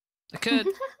chat. I could.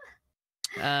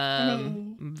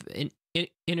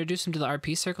 introduce him to the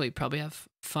RP circle, he'd probably have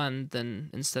fun than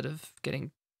instead of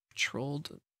getting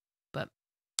trolled. But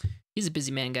he's a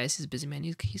busy man, guys. He's a busy man.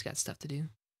 He's got stuff to do.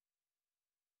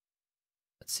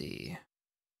 Let's see.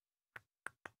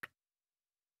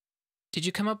 Did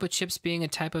you come up with Chips being a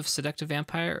type of seductive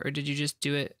vampire, or did you just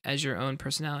do it as your own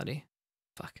personality?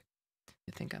 Fuck.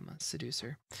 I think I'm a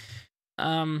seducer.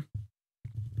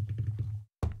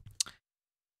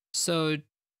 So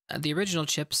the original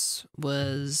Chips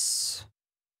was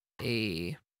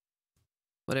a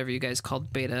whatever you guys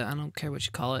called beta. I don't care what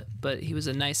you call it, but he was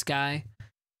a nice guy.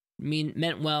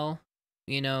 Meant well,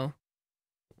 you know.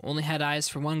 Only had eyes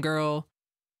for one girl.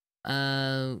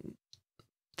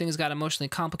 Things got emotionally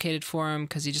complicated for him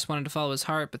because he just wanted to follow his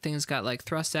heart, but things got like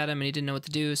thrust at him and he didn't know what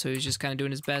to do, so he was just kind of doing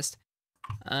his best.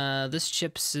 This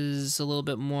Chips is a little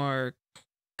bit more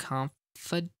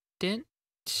confident,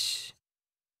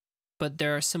 but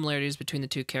there are similarities between the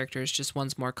two characters. Just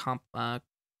one's more confident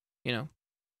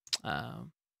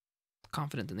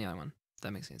than the other one. If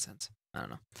that makes any sense. I don't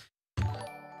know.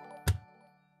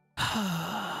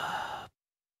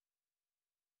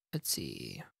 Let's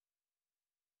see.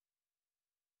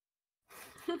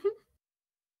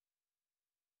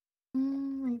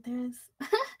 There's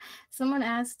someone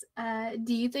asked,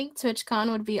 do you think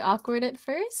TwitchCon would be awkward at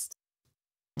first?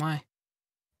 Why?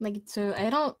 Like, so I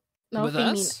don't know With if they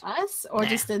us? mean us or Nah.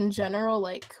 just in general,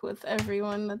 like with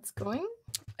everyone that's going.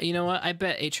 You know what? I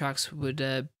bet Aatrox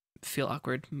would feel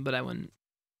awkward, but I wouldn't.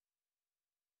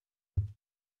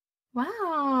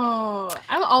 Wow,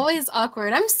 I'm always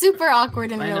awkward. I'm super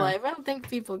awkward in I real know. life. I don't think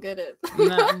people get it.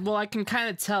 No, well, I can kind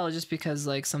of tell just because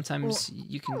like sometimes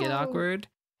you can get awkward.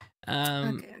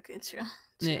 Okay, true.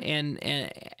 And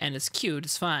it's cute,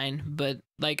 it's fine, but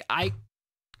like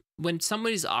when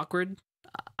somebody's awkward,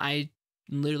 I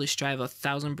literally strive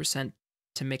 1,000%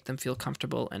 to make them feel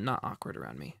comfortable and not awkward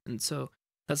around me. And so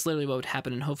that's literally what would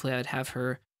happen, and hopefully I would have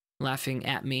her laughing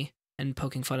at me and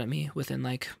poking fun at me within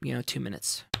 2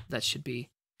 minutes. That should be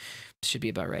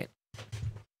about right.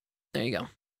 There you go.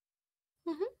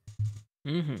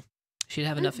 She'd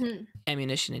have enough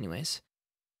ammunition anyways.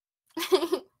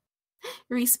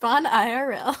 Respawn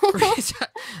IRL.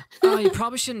 Oh, you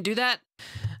probably shouldn't do that.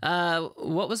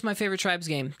 What was my favorite Tribes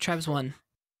game? Tribes 1.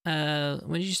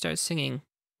 When did you start singing?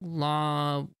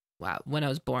 Wow, when I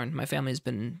was born. My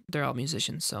they're all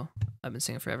musicians, so I've been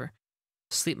singing forever.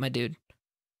 Sleep, my dude.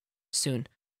 Soon.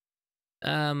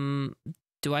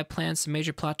 Do I plan some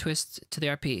major plot twists to the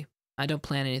RP? I don't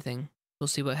plan anything. We'll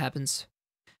see what happens.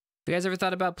 Have you guys ever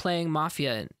thought about playing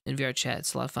Mafia in VR chat?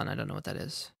 It's a lot of fun. I don't know what that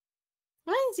is.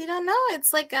 What? You don't know?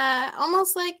 It's like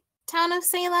almost like Town of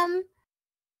Salem.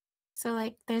 So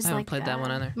like there's I haven't played that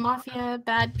one either. mafia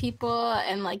bad people,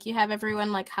 and like you have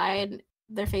everyone like hide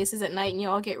their faces at night, and you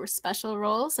all get special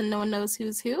roles, and no one knows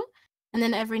who's who. And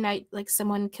then every night like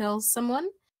someone kills someone,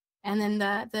 and then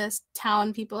the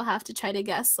town people have to try to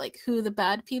guess like who the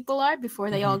bad people are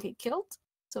before they all get killed.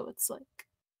 So it's like,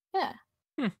 yeah.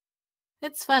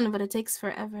 It's fun, but it takes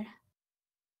forever.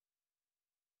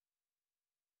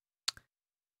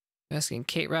 Asking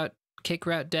Cake Route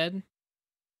dead?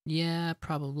 Yeah,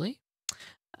 probably.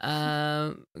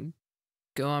 Go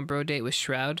on bro date with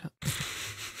Shroud.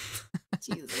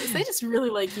 Jesus, they just really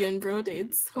like you in bro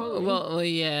dates. Holy. Well,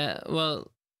 yeah.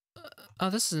 Well, oh,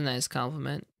 this is a nice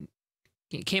compliment.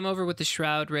 He came over with the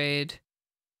Shroud raid,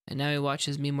 and now he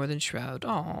watches me more than Shroud.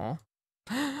 Aww.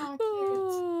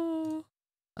 Oh,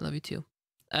 I love you too.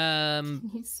 Any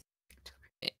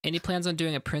plans on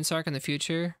doing a Prince arc in the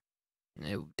future?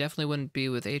 It definitely wouldn't be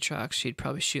with Aatrox. She'd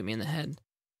probably shoot me in the head.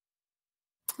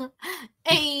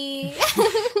 Hey.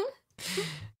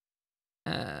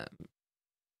 Let's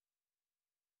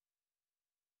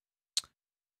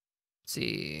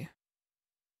see.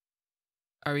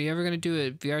 Are we ever gonna do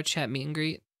a VR chat meet and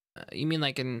greet? You mean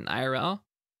like in IRL?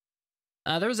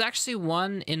 There was actually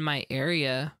one in my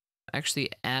area. Actually,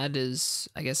 Ad is,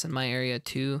 I guess, in my area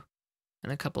too,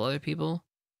 and a couple other people.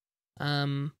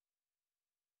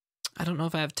 I don't know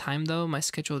if I have time though. My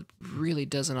schedule really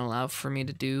doesn't allow for me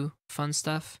to do fun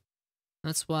stuff.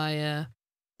 That's why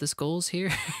this goal's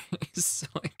here, so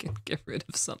I can get rid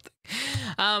of something.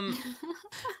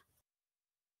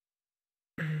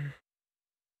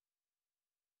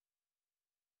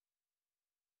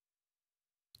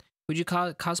 Would you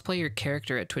cosplay your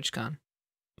character at TwitchCon?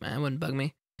 That wouldn't bug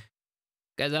me.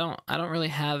 Guys, I don't really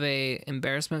have a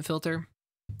embarrassment filter.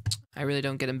 I really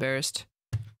don't get embarrassed.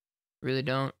 Really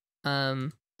don't.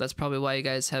 That's probably why you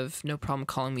guys have no problem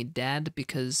calling me dad,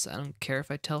 because I don't care if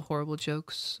I tell horrible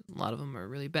jokes. A lot of them are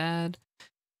really bad.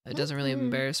 It doesn't really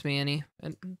embarrass me any.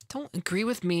 And don't agree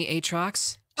with me,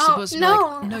 Aatrox. Supposed to be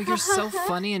no. like, no, you're so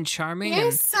funny and charming. You're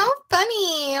and so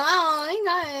funny. Oh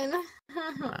my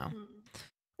god. Wow.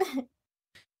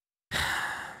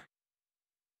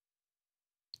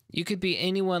 You could be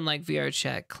anyone like VR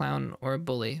chat, clown, or a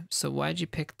bully. So why'd you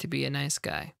pick to be a nice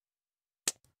guy?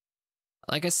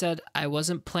 Like I said, I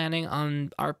wasn't planning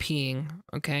on RPing,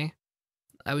 okay?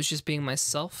 I was just being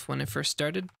myself when I first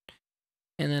started.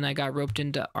 And then I got roped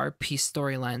into RP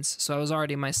storylines. So I was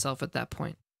already myself at that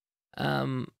point.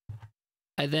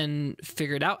 I then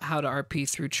figured out how to RP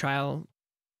through trial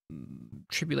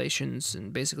tribulations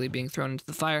and basically being thrown into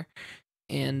the fire.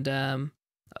 And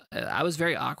I was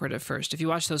very awkward at first. If you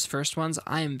watch those first ones,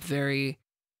 I am very,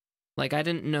 like, I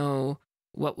didn't know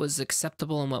what was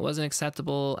acceptable and what wasn't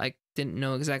acceptable. I didn't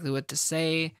know exactly what to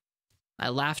say. I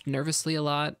laughed nervously a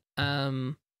lot.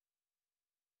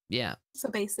 Yeah. So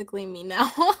basically me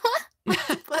now.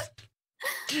 But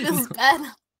this is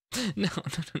bad. No.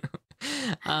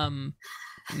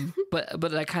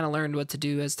 But I kind of learned what to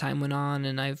do as time went on,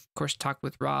 and I've of course talked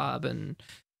with Rob and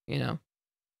you know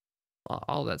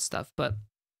all that stuff. But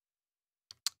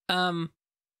I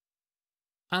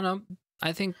don't know.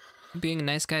 I think being a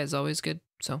nice guy is always good.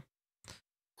 So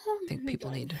I think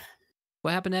people need.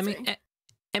 What happened to Emmy?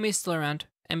 Emmy's still around.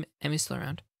 Emmy's still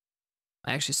around.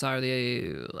 I actually saw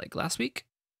her last week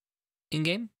in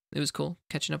game. It was cool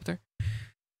catching up with her.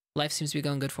 Life seems to be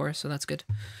going good for her, so that's good.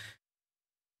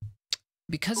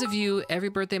 Because of you, every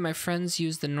birthday my friends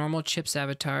use the normal Chips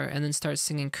avatar and then start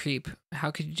singing Creep. How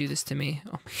could you do this to me?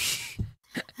 Oh.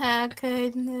 How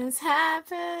could this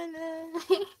happen?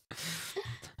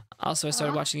 Also, I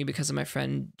started watching you because of my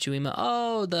friend Juima.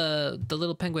 Oh, the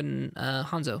little penguin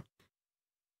Hanzo.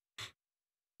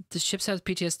 Does Chips have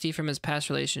PTSD from his past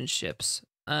relationships?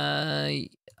 That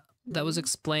was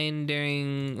explained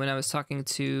during when I was talking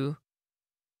to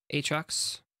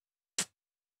Aatrox.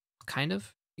 Kind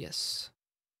of, yes.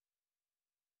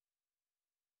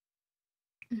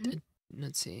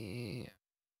 Let's see.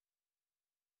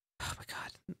 Oh my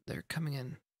god, they're coming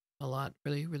in a lot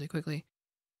really, really quickly.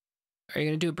 Are you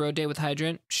gonna do a bro day with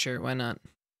Hydrant? Sure, why not?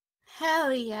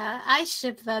 Hell yeah, I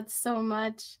ship that so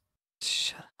much.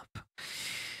 Shut up.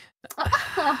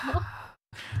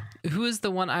 Who is the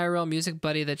one IRL music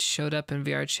buddy that showed up in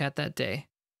VR chat that day?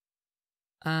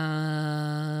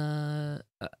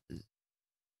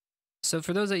 So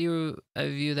for those of you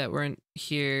that weren't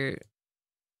here,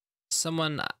 this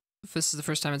is the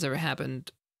first time it's ever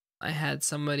happened. I had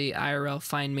somebody IRL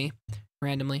find me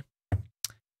randomly,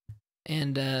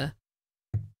 and I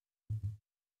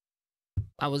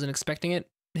wasn't expecting it.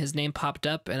 His name popped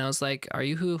up, and I was like, "Are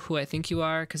you who I think you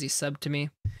are?" Because he subbed to me.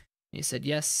 And he said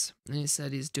yes, and he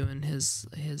said he's doing his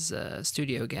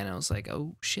studio again. I was like,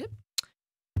 "Oh shit!"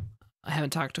 I haven't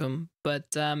talked to him, but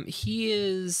he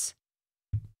is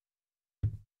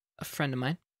a friend of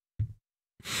mine.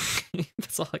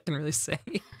 That's all I can really say.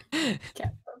 It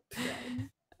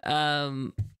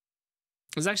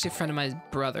was actually a friend of my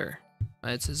brother.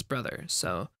 It's his brother.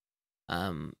 So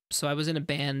I was in a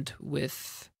band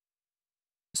with.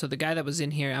 So the guy that was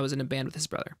in here, I was in a band with his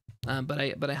brother.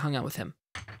 But I hung out with him.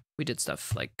 We did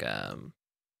stuff like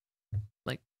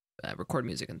record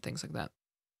music and things like that.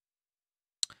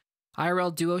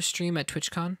 IRL duo stream at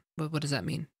TwitchCon. What does that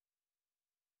mean?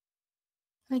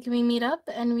 Like we meet up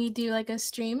and we do like a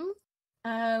stream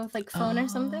with like phone or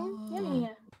something. Yeah.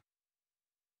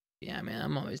 Yeah, man,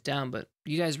 I'm always down, but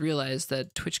you guys realize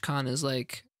that TwitchCon is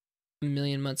like a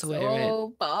million months away, right?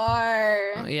 So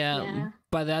far. Yeah.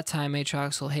 By that time,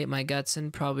 Aatrox will hate my guts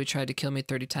and probably try to kill me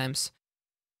 30 times.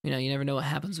 You know, you never know what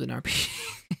happens with an RP.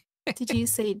 Did you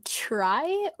say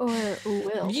try or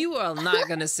will? You are not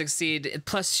going to succeed.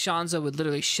 Plus, Shanzo would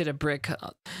literally shit a brick.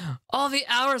 All the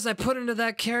hours I put into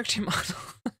that character model.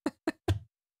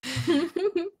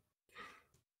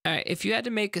 All right, if you had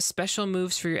to make a special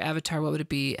moves for your avatar, what would it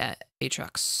be at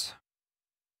Aatrox?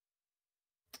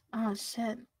 Oh,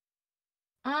 shit.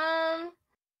 I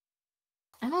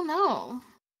don't know.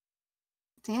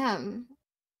 Damn.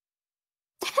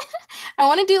 I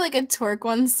want to do like a twerk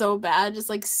one so bad, just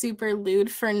like super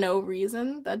lewd for no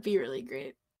reason. That'd be really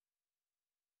great.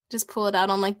 Just pull it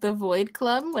out on like the Void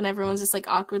Club when everyone's just like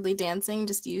awkwardly dancing.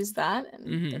 Just use that,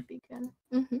 and that'd be good.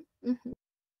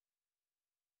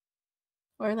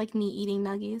 Or like me eating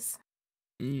nuggies.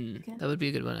 That would be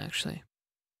a good one, actually.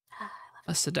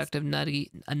 A seductive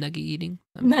nuggie eating.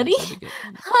 Nutty?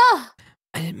 Huh.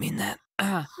 I didn't mean that.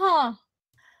 Huh. All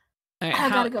right, I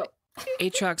gotta go.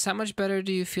 Aatrox, how much better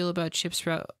do you feel about Chip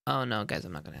Sprout? Oh no, guys,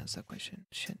 I'm not gonna answer that question.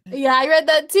 Shit. Yeah, I read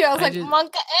that too. I was like,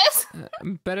 Monka is.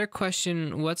 Better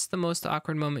question. What's the most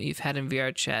awkward moment you've had in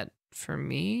VR chat? For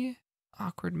me,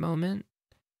 awkward moment.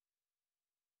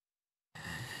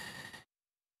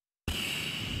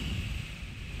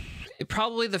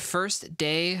 probably the first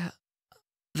day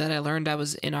that I learned I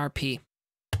was in RP.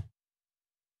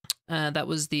 That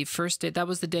was the first day. That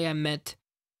was the day I met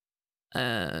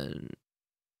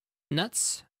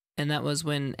Nuts, and that was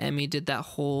when Emmy did that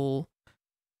whole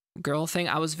girl thing.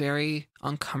 I was very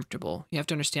uncomfortable. You have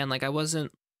to understand, like I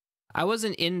wasn't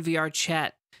in VR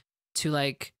chat to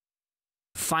like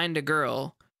find a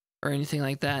girl or anything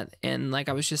like that, and like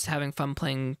I was just having fun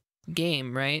playing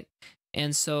game, right?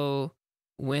 And so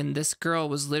when this girl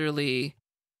was literally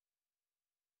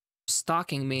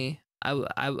stalking me, I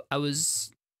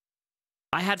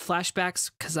had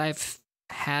flashbacks because I've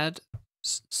had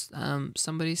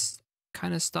somebody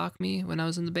kind of stalk me when I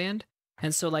was in the band,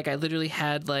 and so like I literally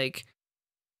had like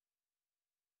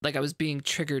I was being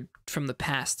triggered from the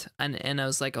past, and I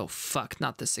was like, oh fuck,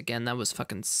 not this again. That was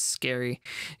fucking scary,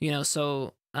 you know.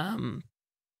 So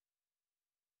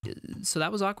so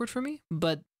that was awkward for me,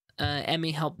 but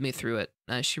Emmy helped me through it.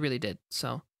 She really did.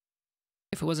 So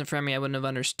if it wasn't for Emmy, I wouldn't have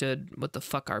understood what the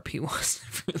fuck RP was.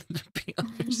 To be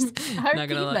honest, RP, not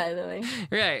gonna lie. by the way.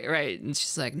 Right. And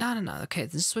she's like, no. Okay,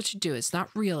 this is what you do. It's not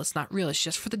real. It's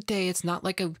just for the day. It's not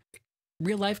like a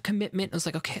real life commitment. I was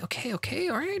like, okay,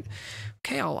 all right.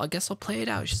 Okay, I guess I'll play it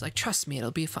out. She's like, trust me,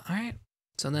 it'll be fun. All right.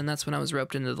 So then that's when I was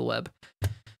roped into the web.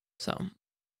 So,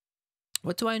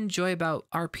 what do I enjoy about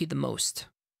RP the most?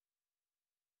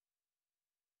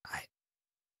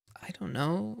 I don't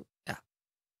know.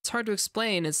 It's hard to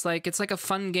explain. It's like a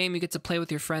fun game you get to play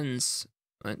with your friends.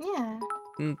 Yeah.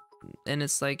 And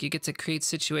it's like you get to create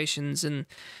situations, and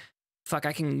fuck,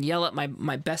 I can yell at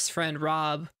my best friend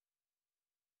Rob,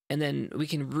 and then we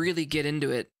can really get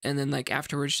into it, and then like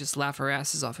afterwards just laugh our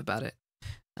asses off about it.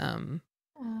 I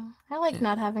like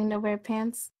not having to wear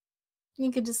pants.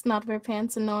 You could just not wear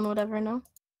pants and no one would ever know.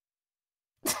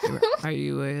 Are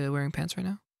you wearing pants right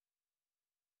now?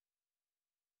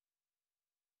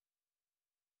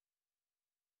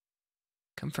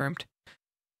 Confirmed.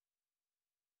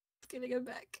 It's gonna go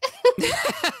back.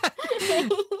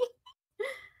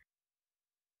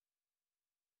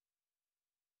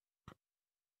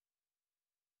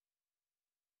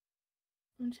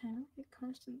 I'm trying to get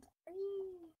constant.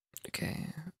 Okay.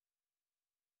 Let's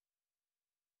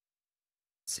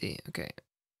see. Okay.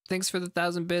 Thanks for the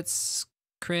 1,000 bits,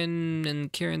 Kryn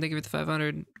and Kieran. Thank you for the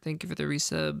 500. Thank you for the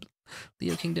resub,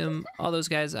 Leo Kingdom. All those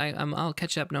guys. I'll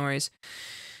catch up. No worries.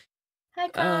 Hi,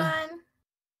 Con.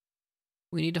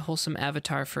 We need a wholesome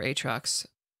avatar for Aatrox.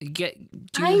 Do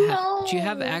you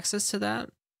have access to that?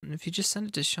 If you just send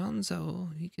it to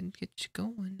Shanzo, he can get you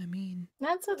going. I mean,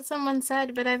 that's what someone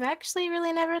said, but I've actually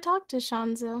really never talked to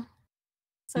Shanzo.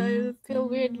 So I feel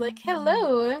weird, like,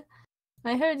 hello,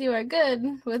 I heard you are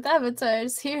good with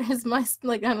avatars. Here is my,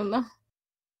 like, I don't know.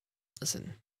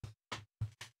 Listen,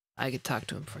 I could talk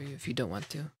to him for you if you don't want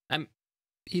to.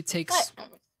 He takes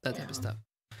that type of stuff.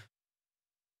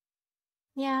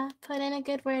 Yeah, put in a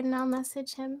good word and I'll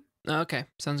message him. Okay,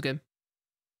 sounds good.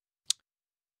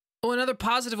 Oh, another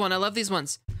positive one. I love these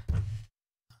ones.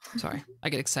 Sorry, I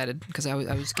get excited because I was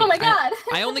getting, oh my god!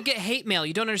 I only get hate mail.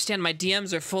 You don't understand. My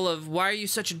DMs are full of, why are you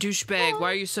such a douchebag?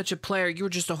 Why are you such a player? You were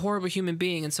just a horrible human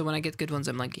being. And so when I get good ones,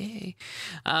 I'm like, yay.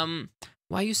 Why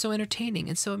are you so entertaining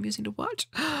and so amusing to watch?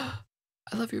 I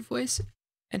love your voice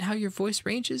and how your voice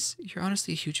ranges. You're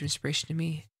honestly a huge inspiration to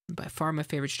me. By far my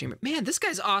favorite streamer. Man, this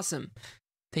guy's awesome.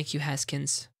 Thank you,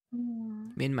 Haskins.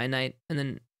 Made my night. And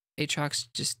then Aatrox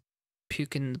just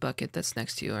puke in the bucket that's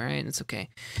next to you, all right? It's okay.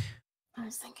 I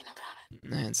was thinking about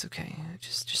it. It's okay.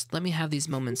 Just let me have these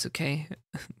moments, okay?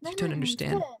 You don't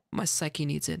understand. My psyche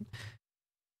needs it.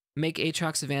 Make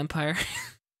Aatrox a vampire.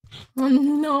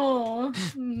 No.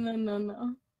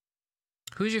 No.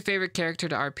 Who's your favorite character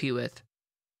to RP with?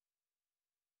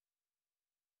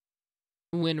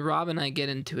 When Rob and I get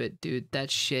into it, dude, that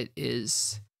shit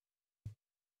is...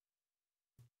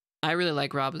 I really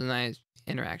like Rob and I's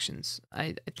interactions.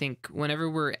 I think whenever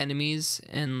we're enemies,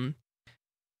 and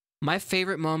my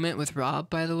favorite moment with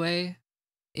Rob, by the way,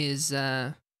 is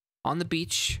on the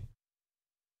beach.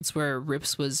 It's where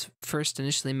Rips was first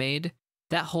initially made.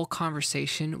 That whole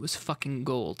conversation was fucking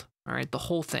gold. All right, the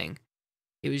whole thing.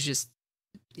 It was just,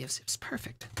 it was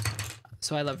perfect.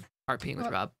 So I love RPing with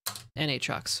Rob and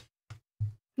Aatrox.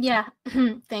 Yeah,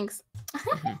 thanks.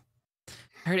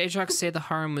 I heard Aatrox say the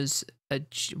harem was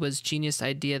genius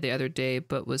idea the other day,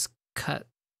 but was cut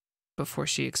before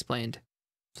she explained.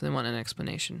 So they want an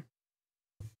explanation.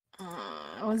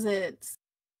 Was it?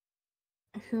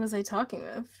 Who was I talking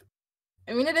with?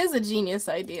 I mean, it is a genius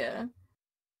idea.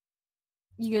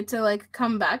 You get to like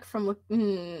come back from looking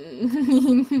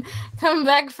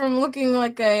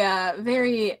like a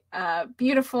very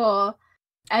beautiful,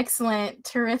 excellent,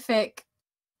 terrific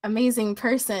amazing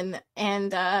person,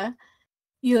 and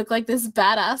you look like this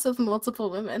badass with multiple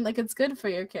women. Like, it's good for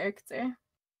your character.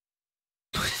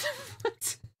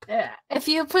 What? Yeah, if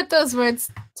you put those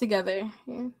words together.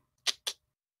 Yeah.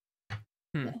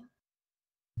 Yeah.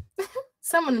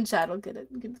 Someone in chat will get it.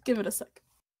 Give it a sec.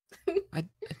 I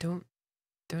don't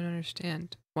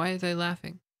understand. Why are they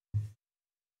laughing?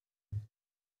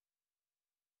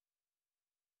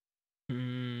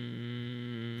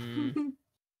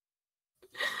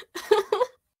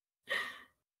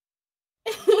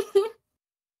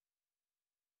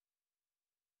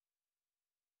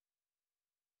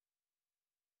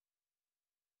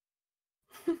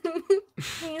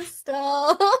 Please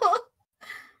stop.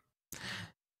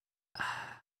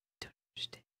 Don't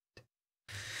understand.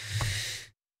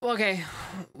 Okay,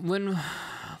 when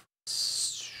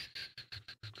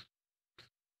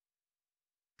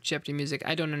Jeopardy music,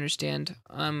 I don't understand.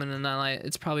 I'm gonna not lie.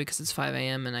 It's probably because it's 5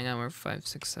 a.m. and I got work 5,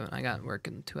 6, 7. I got work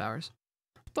in 2 hours.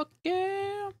 Fuck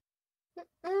yeah!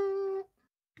 All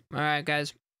right,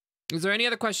 guys. Is there any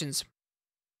other questions?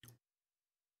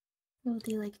 We'll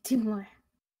do like 2 more.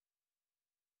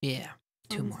 Yeah,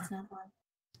 2 more. It's not one.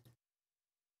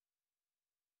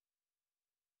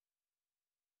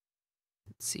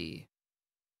 Let's see.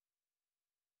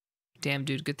 Damn,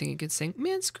 dude, good thing you could sing.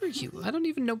 Man, screw you. I don't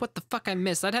even know what the fuck I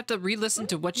missed. I'd have to re-listen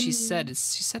to what she said.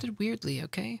 She said it weirdly,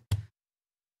 okay?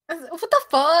 What the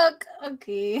fuck?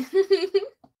 Okay.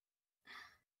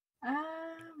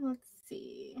 Let's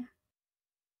see.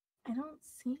 I don't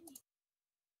see.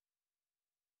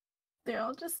 They're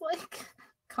all just like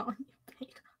calling you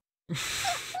beta.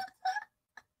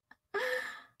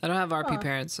 I don't have RP Huh.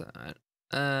 parents.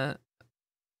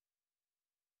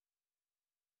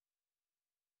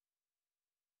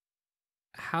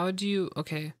 How do you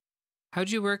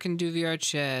work and do VR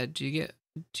chat? Do you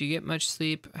get much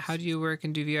sleep? How do you work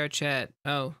and do VR chat?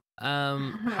 Oh,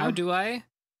 how do I?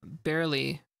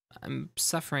 Barely. I'm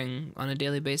suffering on a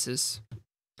daily basis.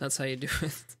 That's how you do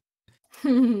it.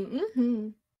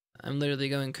 I'm literally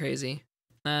going crazy.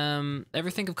 Ever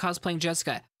think of cosplaying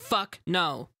Jessica? Fuck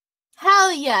no.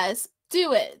 Hell yes.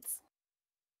 Do it.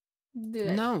 Do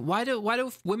it. No, why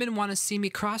do women want to see me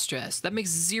cross-dressed? That makes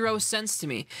zero sense to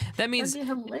me. That means That'd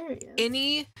be hilarious.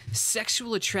 any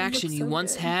sexual attraction you so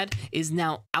once good. had is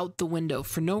now out the window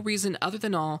for no reason other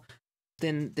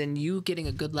than you getting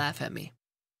a good laugh at me.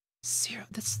 Zero.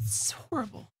 That's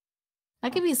horrible.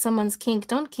 That could be someone's kink.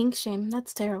 Don't kink shame.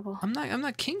 That's terrible. I'm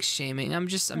not kink shaming. I'm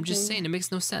just saying it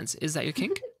makes no sense. Is that your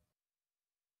kink?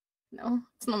 No,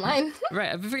 it's not mine.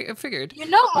 Right, I figured. You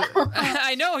know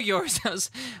I know yours.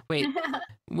 Wait,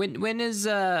 when is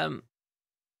when am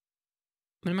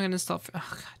I gonna install?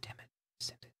 Oh god damn it!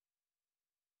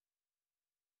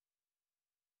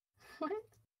 What?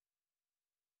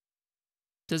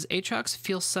 Does Aatrox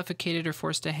feel suffocated or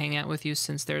forced to hang out with you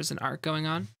since there's an arc going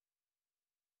on?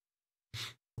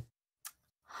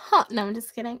 Huh? No, I'm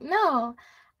just kidding. No,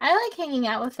 I like hanging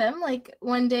out with him. Like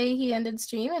one day he ended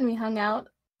stream and we hung out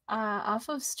off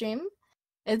of stream.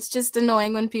 It's just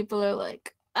annoying when people are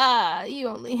like, you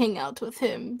only hang out with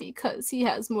him because he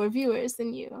has more viewers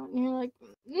than you. And you're like,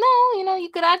 no, you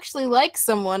could actually like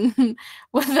someone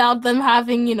without them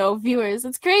having, viewers.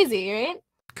 It's crazy, right?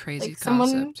 Crazy like concept.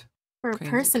 Someone for Crazy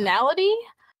personality?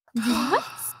 What?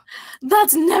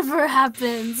 That's never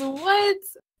happens. What?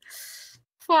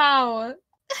 Wow.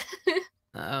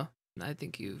 Uh-oh. I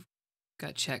think you've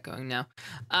got chat going now.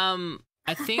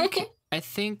 I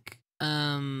think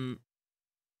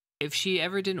if she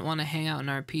ever didn't want to hang out in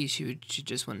RP, she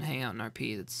just wouldn't hang out in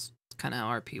RP. That's kind of how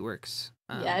RP works.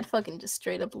 Yeah, I'd fucking just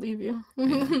straight up leave you.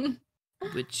 Yeah.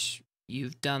 Which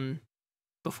you've done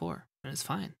before, and it's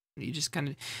fine. You just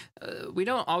kind of we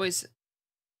don't always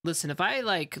listen. If I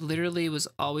like literally was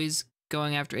always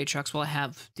going after Aatrox, well, I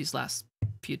have these last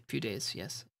few days.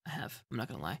 Yes, I have. I'm not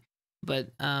gonna lie.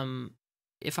 But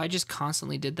if I just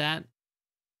constantly did that,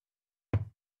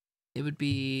 it'd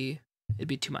be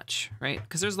too much, right?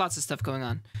 Because there's lots of stuff going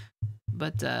on,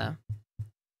 but and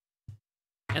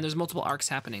there's multiple arcs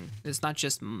happening. It's not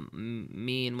just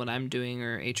me and what I'm doing,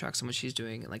 or Aatrox and what she's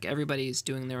doing. Like everybody's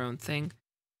doing their own thing.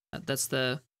 That's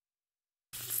the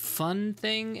fun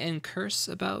thing and curse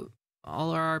about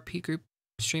all our RP group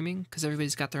streaming, because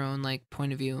everybody's got their own like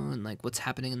point of view and like what's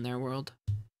happening in their world.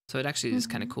 So it actually is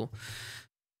kind of cool.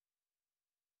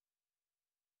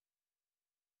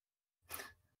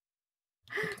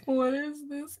 Okay. What is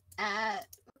this at?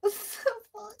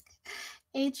 Fuck.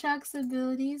 Aatrox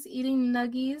abilities: eating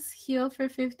nuggies, heal for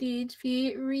 50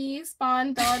 HP,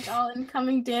 respawn, dodge all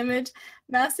incoming damage,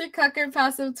 master cucker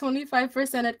passive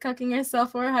 25% at cucking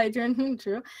yourself or hydrant,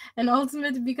 true, and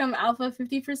ultimate to become alpha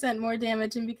 50% more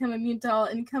damage and become immune to all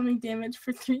incoming damage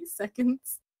for 3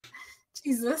 seconds.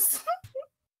 Jesus.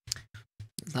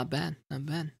 Not bad, not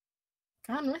bad.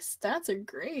 God, my stats are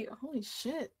great. Holy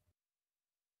shit.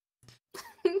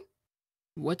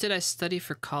 What did I study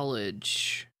for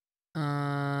college?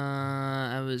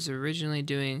 I was originally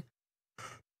doing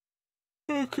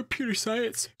computer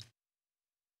science.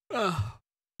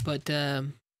 But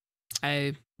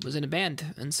I was in a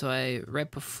band, and so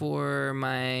right before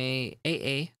my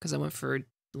AA, because I went for a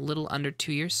little under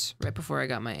 2 years, right before I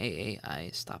got my AA,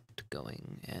 I stopped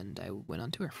going, and I went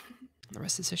on tour. The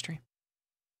rest is history.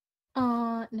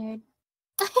 Aw, nerd.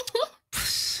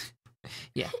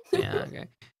 Yeah, okay.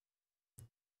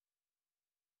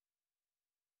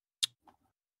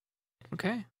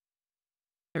 Okay.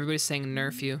 Everybody's saying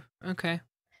nerf you. Okay.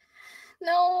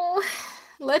 No,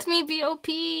 let me be OP.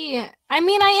 I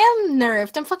mean, I am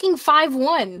nerfed. I'm fucking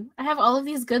 5'1". I have all of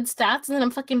these good stats, and then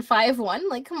I'm fucking 5'1".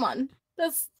 Like, come on.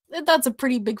 That's a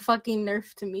pretty big fucking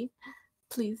nerf to me.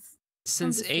 Please.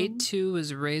 Since A2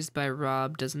 was raised by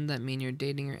Rob, doesn't that mean you're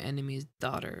dating your enemy's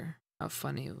daughter? How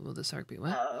funny will this arc be?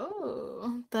 What?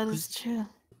 Oh, that is true.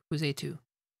 Who's A2?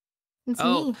 It's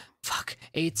oh, me. Fuck.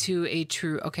 A2,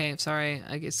 A-True. Okay, sorry.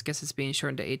 I guess it's being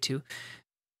shortened to A2.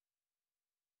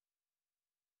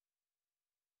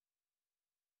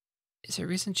 Is there a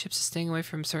reason Chips is staying away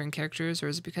from certain characters, or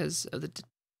is it because of the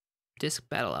disc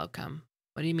battle outcome?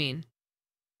 What do you mean?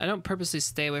 I don't purposely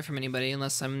stay away from anybody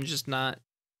unless I'm just not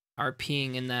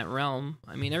RPing in that realm.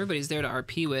 I mean, everybody's there to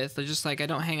RP with. They're just like, I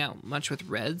don't hang out much with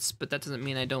Reds, but that doesn't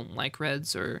mean I don't like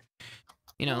Reds or,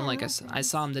 you know, like I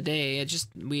saw him today.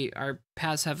 Our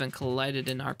paths haven't collided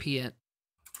in RP yet.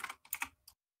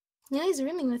 Yeah, he's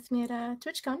rooming with me at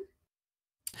TwitchCon.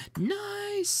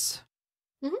 Nice.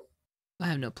 Mm-hmm. I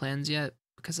have no plans yet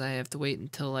because I have to wait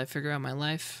until I figure out my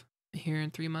life here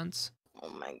in 3 months. Oh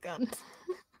my god.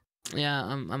 Yeah,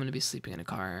 I'm gonna be sleeping in a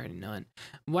car. I already know it.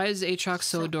 Why is Aatrox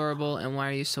so adorable, and why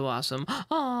are you so awesome?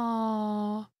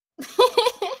 Aww.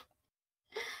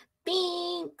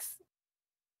 Thanks.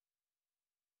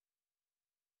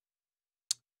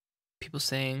 People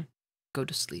saying, go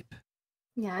to sleep.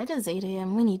 Yeah, it is 8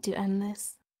 a.m. We need to end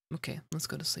this. Okay, let's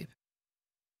go to sleep.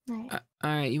 All right.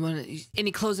 All right. You want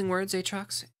any closing words,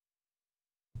 Aatrox?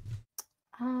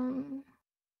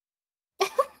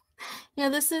 You know,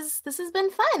 this has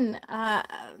been fun.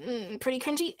 Pretty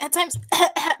cringy at times,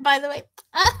 by the way.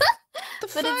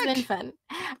 But it's been fun.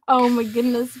 Oh my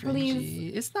goodness,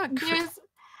 please. It's not cringe.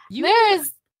 You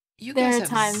guys have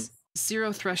times.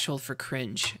 Zero threshold for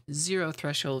cringe. Zero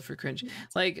threshold for cringe.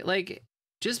 Like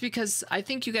just because I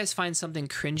think you guys find something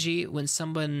cringy when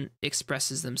someone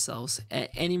expresses themselves at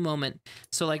any moment.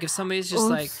 So like if somebody's just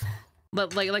like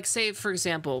say for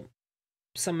example,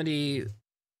 somebody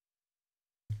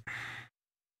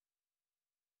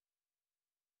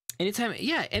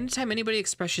anytime anybody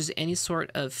expresses any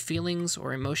sort of feelings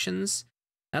or emotions,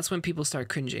 that's when people start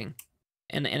cringing.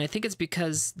 And I think it's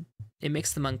because it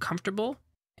makes them uncomfortable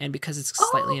and because it's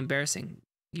slightly embarrassing.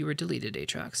 You were deleted,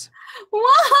 Aatrox.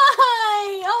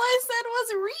 Why? All I said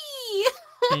was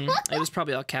re. It was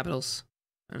probably all capitals.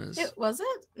 It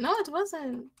wasn't? No, it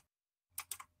wasn't.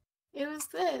 It was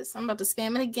this. I'm about to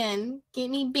spam it again. Get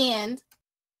me banned.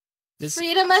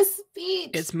 Freedom of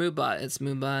speech. It's Moobot. It's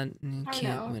Moobot. You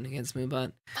can't win against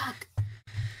Moobot. Fuck.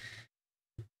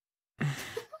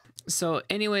 So,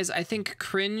 anyways, I think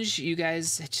cringe, you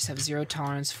guys just have zero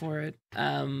tolerance for it.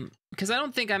 Because I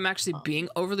don't think I'm actually being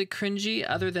overly cringy,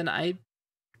 other than I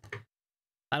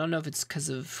don't know if it's because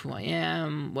of who I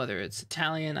am, whether it's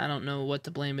Italian. I don't know what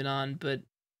to blame it on, but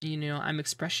you know, I'm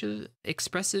expressive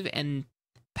and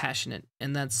passionate,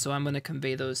 and so I'm going to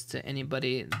convey those to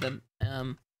anybody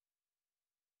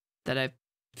that I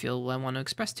feel I want to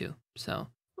express to. So.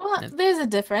 Well, there's a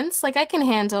difference. Like, I can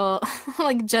handle,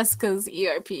 like, Jessica's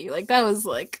ERP. Like, that was,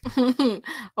 like,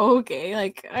 okay.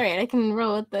 Like, all right, I can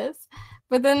roll with this.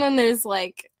 But then there's,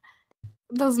 like,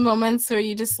 those moments where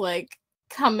you just, like,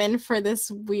 come in for this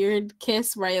weird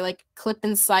kiss where I, like, clip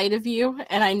inside of you.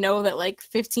 And I know that, like,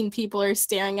 15 people are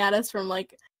staring at us from,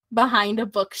 like, behind a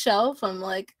bookshelf. I'm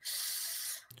like...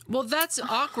 Well, that's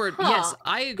awkward. Yes,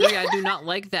 I agree. I do not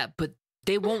like that. But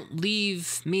they won't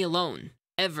leave me alone.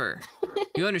 Ever.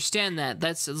 You understand that?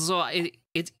 That's so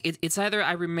it's either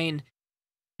I remain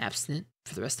abstinent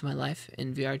for the rest of my life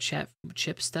in VR chat,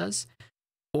 Chips does,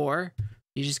 or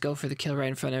you just go for the kill right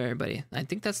in front of everybody. I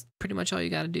think that's pretty much all you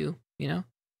got to do, you know?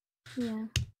 Yeah.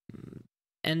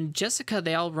 and Jessica,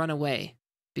 they all run away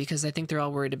because I think they're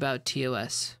all worried about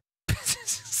TOS.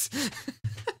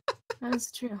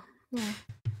 That's true. Yeah.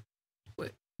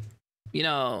 You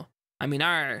know, I mean,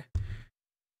 our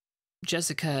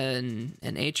Jessica and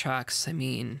Aatrox, I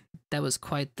mean, that was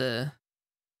quite the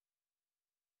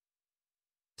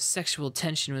sexual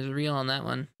tension was real on that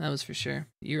one. That was for sure.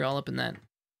 You're all up in that.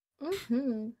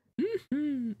 Mm-hmm.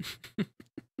 Mm-hmm.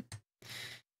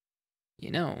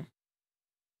 You know,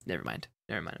 never mind.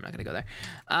 I'm not gonna go there.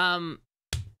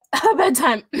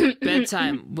 Bedtime.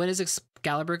 Bedtime. When is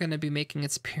Excalibur gonna be making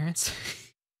its appearance?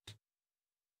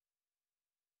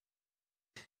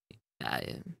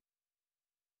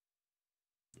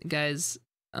 Guys,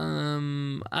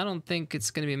 I don't think it's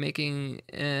gonna be making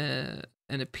an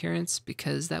appearance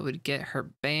because that would get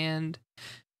her banned.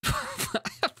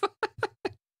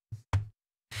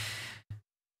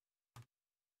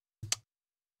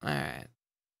 All right.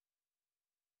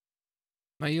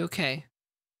 Are you okay?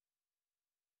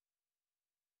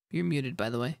 You're muted, by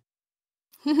the way.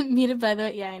 Muted, by the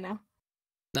way. Yeah, I know.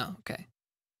 No, okay.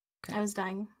 I was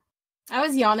dying. I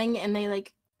was yawning, and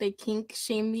they kink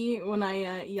shame me when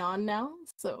I yawn now.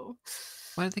 So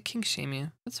Why did they kink shame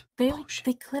you? That's they bullshit.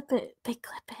 they clip it, and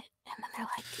then they're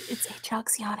like, "It's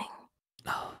Aatrox yawning."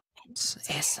 Oh, it's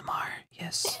ASMR.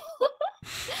 Yes.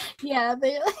 Yeah,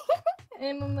 they.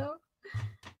 I don't know.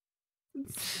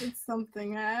 It's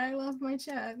something. I love my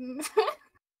chat.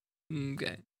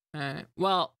 Okay. All right.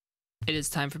 Well, it is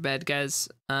time for bed, guys.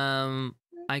 I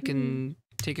can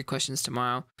take your questions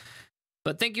tomorrow.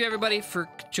 But thank you, everybody, for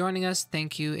joining us.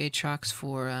 Thank you, Aatrox,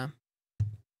 for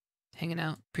hanging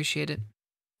out. Appreciate it.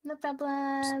 No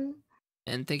problem.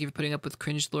 And thank you for putting up with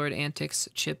Cringe Lord antics,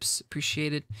 Chips.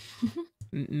 Appreciate it.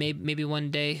 Maybe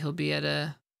one day he'll be at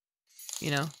a,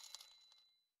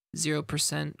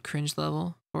 0% cringe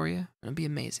level for you. It'll be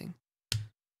amazing.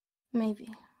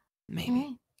 Maybe.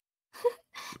 Maybe.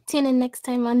 Tune in next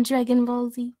time on Dragon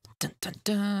Ball Z. Dun, dun,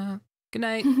 dun. Good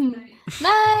night.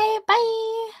 Bye.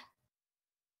 Bye.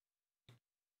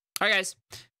 All right, guys.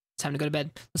 Time to go to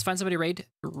bed. Let's find somebody to raid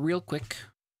real quick.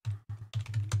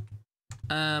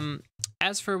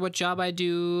 As for what job I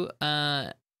do,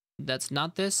 that's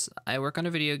not this. I work on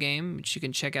a video game, which you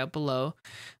can check out below.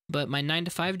 But my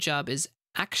 9-to-5 job is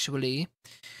actually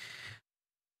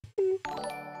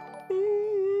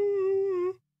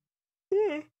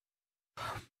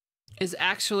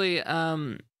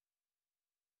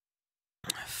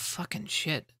fucking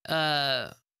shit.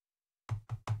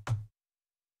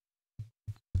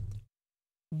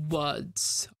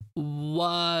 WUDS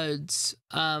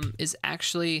is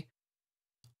actually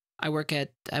I work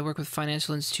with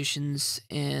financial institutions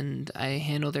and I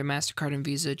handle their MasterCard and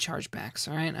Visa chargebacks.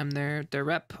 All right, I'm their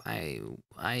rep.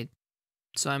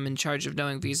 So I'm in charge of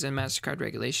knowing Visa and MasterCard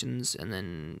regulations and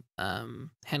then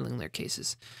handling their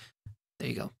cases. There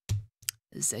you go.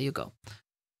 There you go.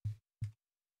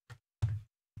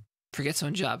 Forget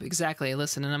someone's job. Exactly.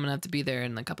 Listen, and I'm gonna have to be there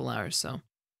in a couple hours, so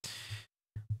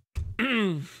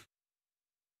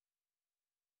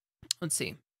let's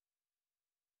see.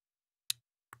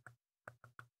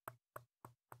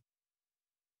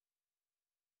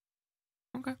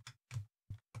 Okay.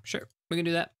 Sure. We can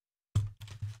do that.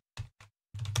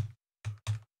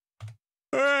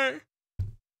 Alright.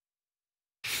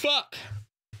 Fuck.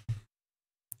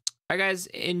 Alright, guys.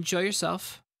 Enjoy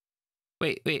yourself.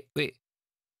 Wait.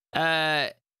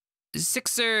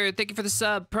 Sixer, thank you for the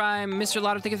sub. Prime, Mr.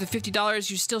 Lotto, thank you for the $50.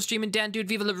 You still streaming, Dan Dude,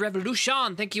 Viva la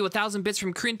Revolution. Thank you, 1,000 bits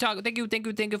from Korean Talk. Thank you,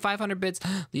 500 bits.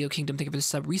 Leo Kingdom, thank you for the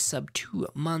sub. Resub, 2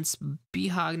 months.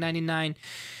 Behog, 99.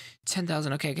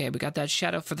 10,000. Okay, we got that.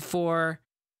 Shadow for the 4.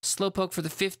 Slowpoke for the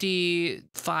 50.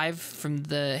 5 from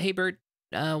the Haybert.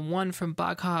 1 from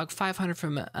Boghog. 500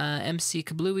 from MC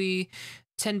Kablooey.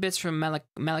 10 bits from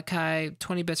Malachi,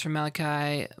 20 bits from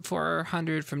Malachi,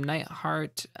 400 from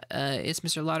Nightheart. It's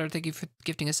Mr. Lauder. Thank you for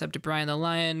gifting a sub to Brian the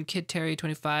Lion. Kid Terry,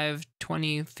 25,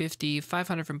 20, 50,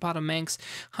 500 from Potom Manx,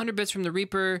 100 bits from the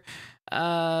Reaper.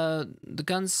 The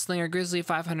Gunslinger Grizzly,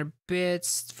 500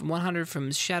 bits, 100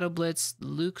 from Shadow Blitz.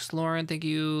 Luke's Lauren, thank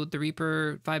you. The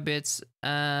Reaper, 5 bits.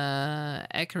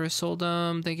 Ekara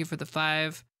Soldom, thank you for the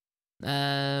 5.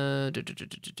 100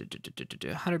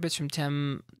 bits from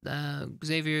Tim.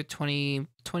 Xavier, 20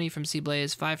 from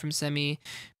Seablaze, 5 from Semi.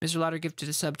 Mr. Lauder gifted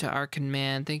a sub to Arkin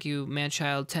Man. Thank you,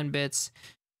 Manchild, 10 bits.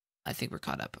 I think we're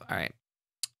caught up. All right.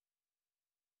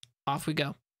 Off we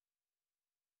go.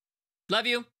 Love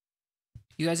you.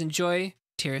 You guys enjoy.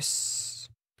 Tears.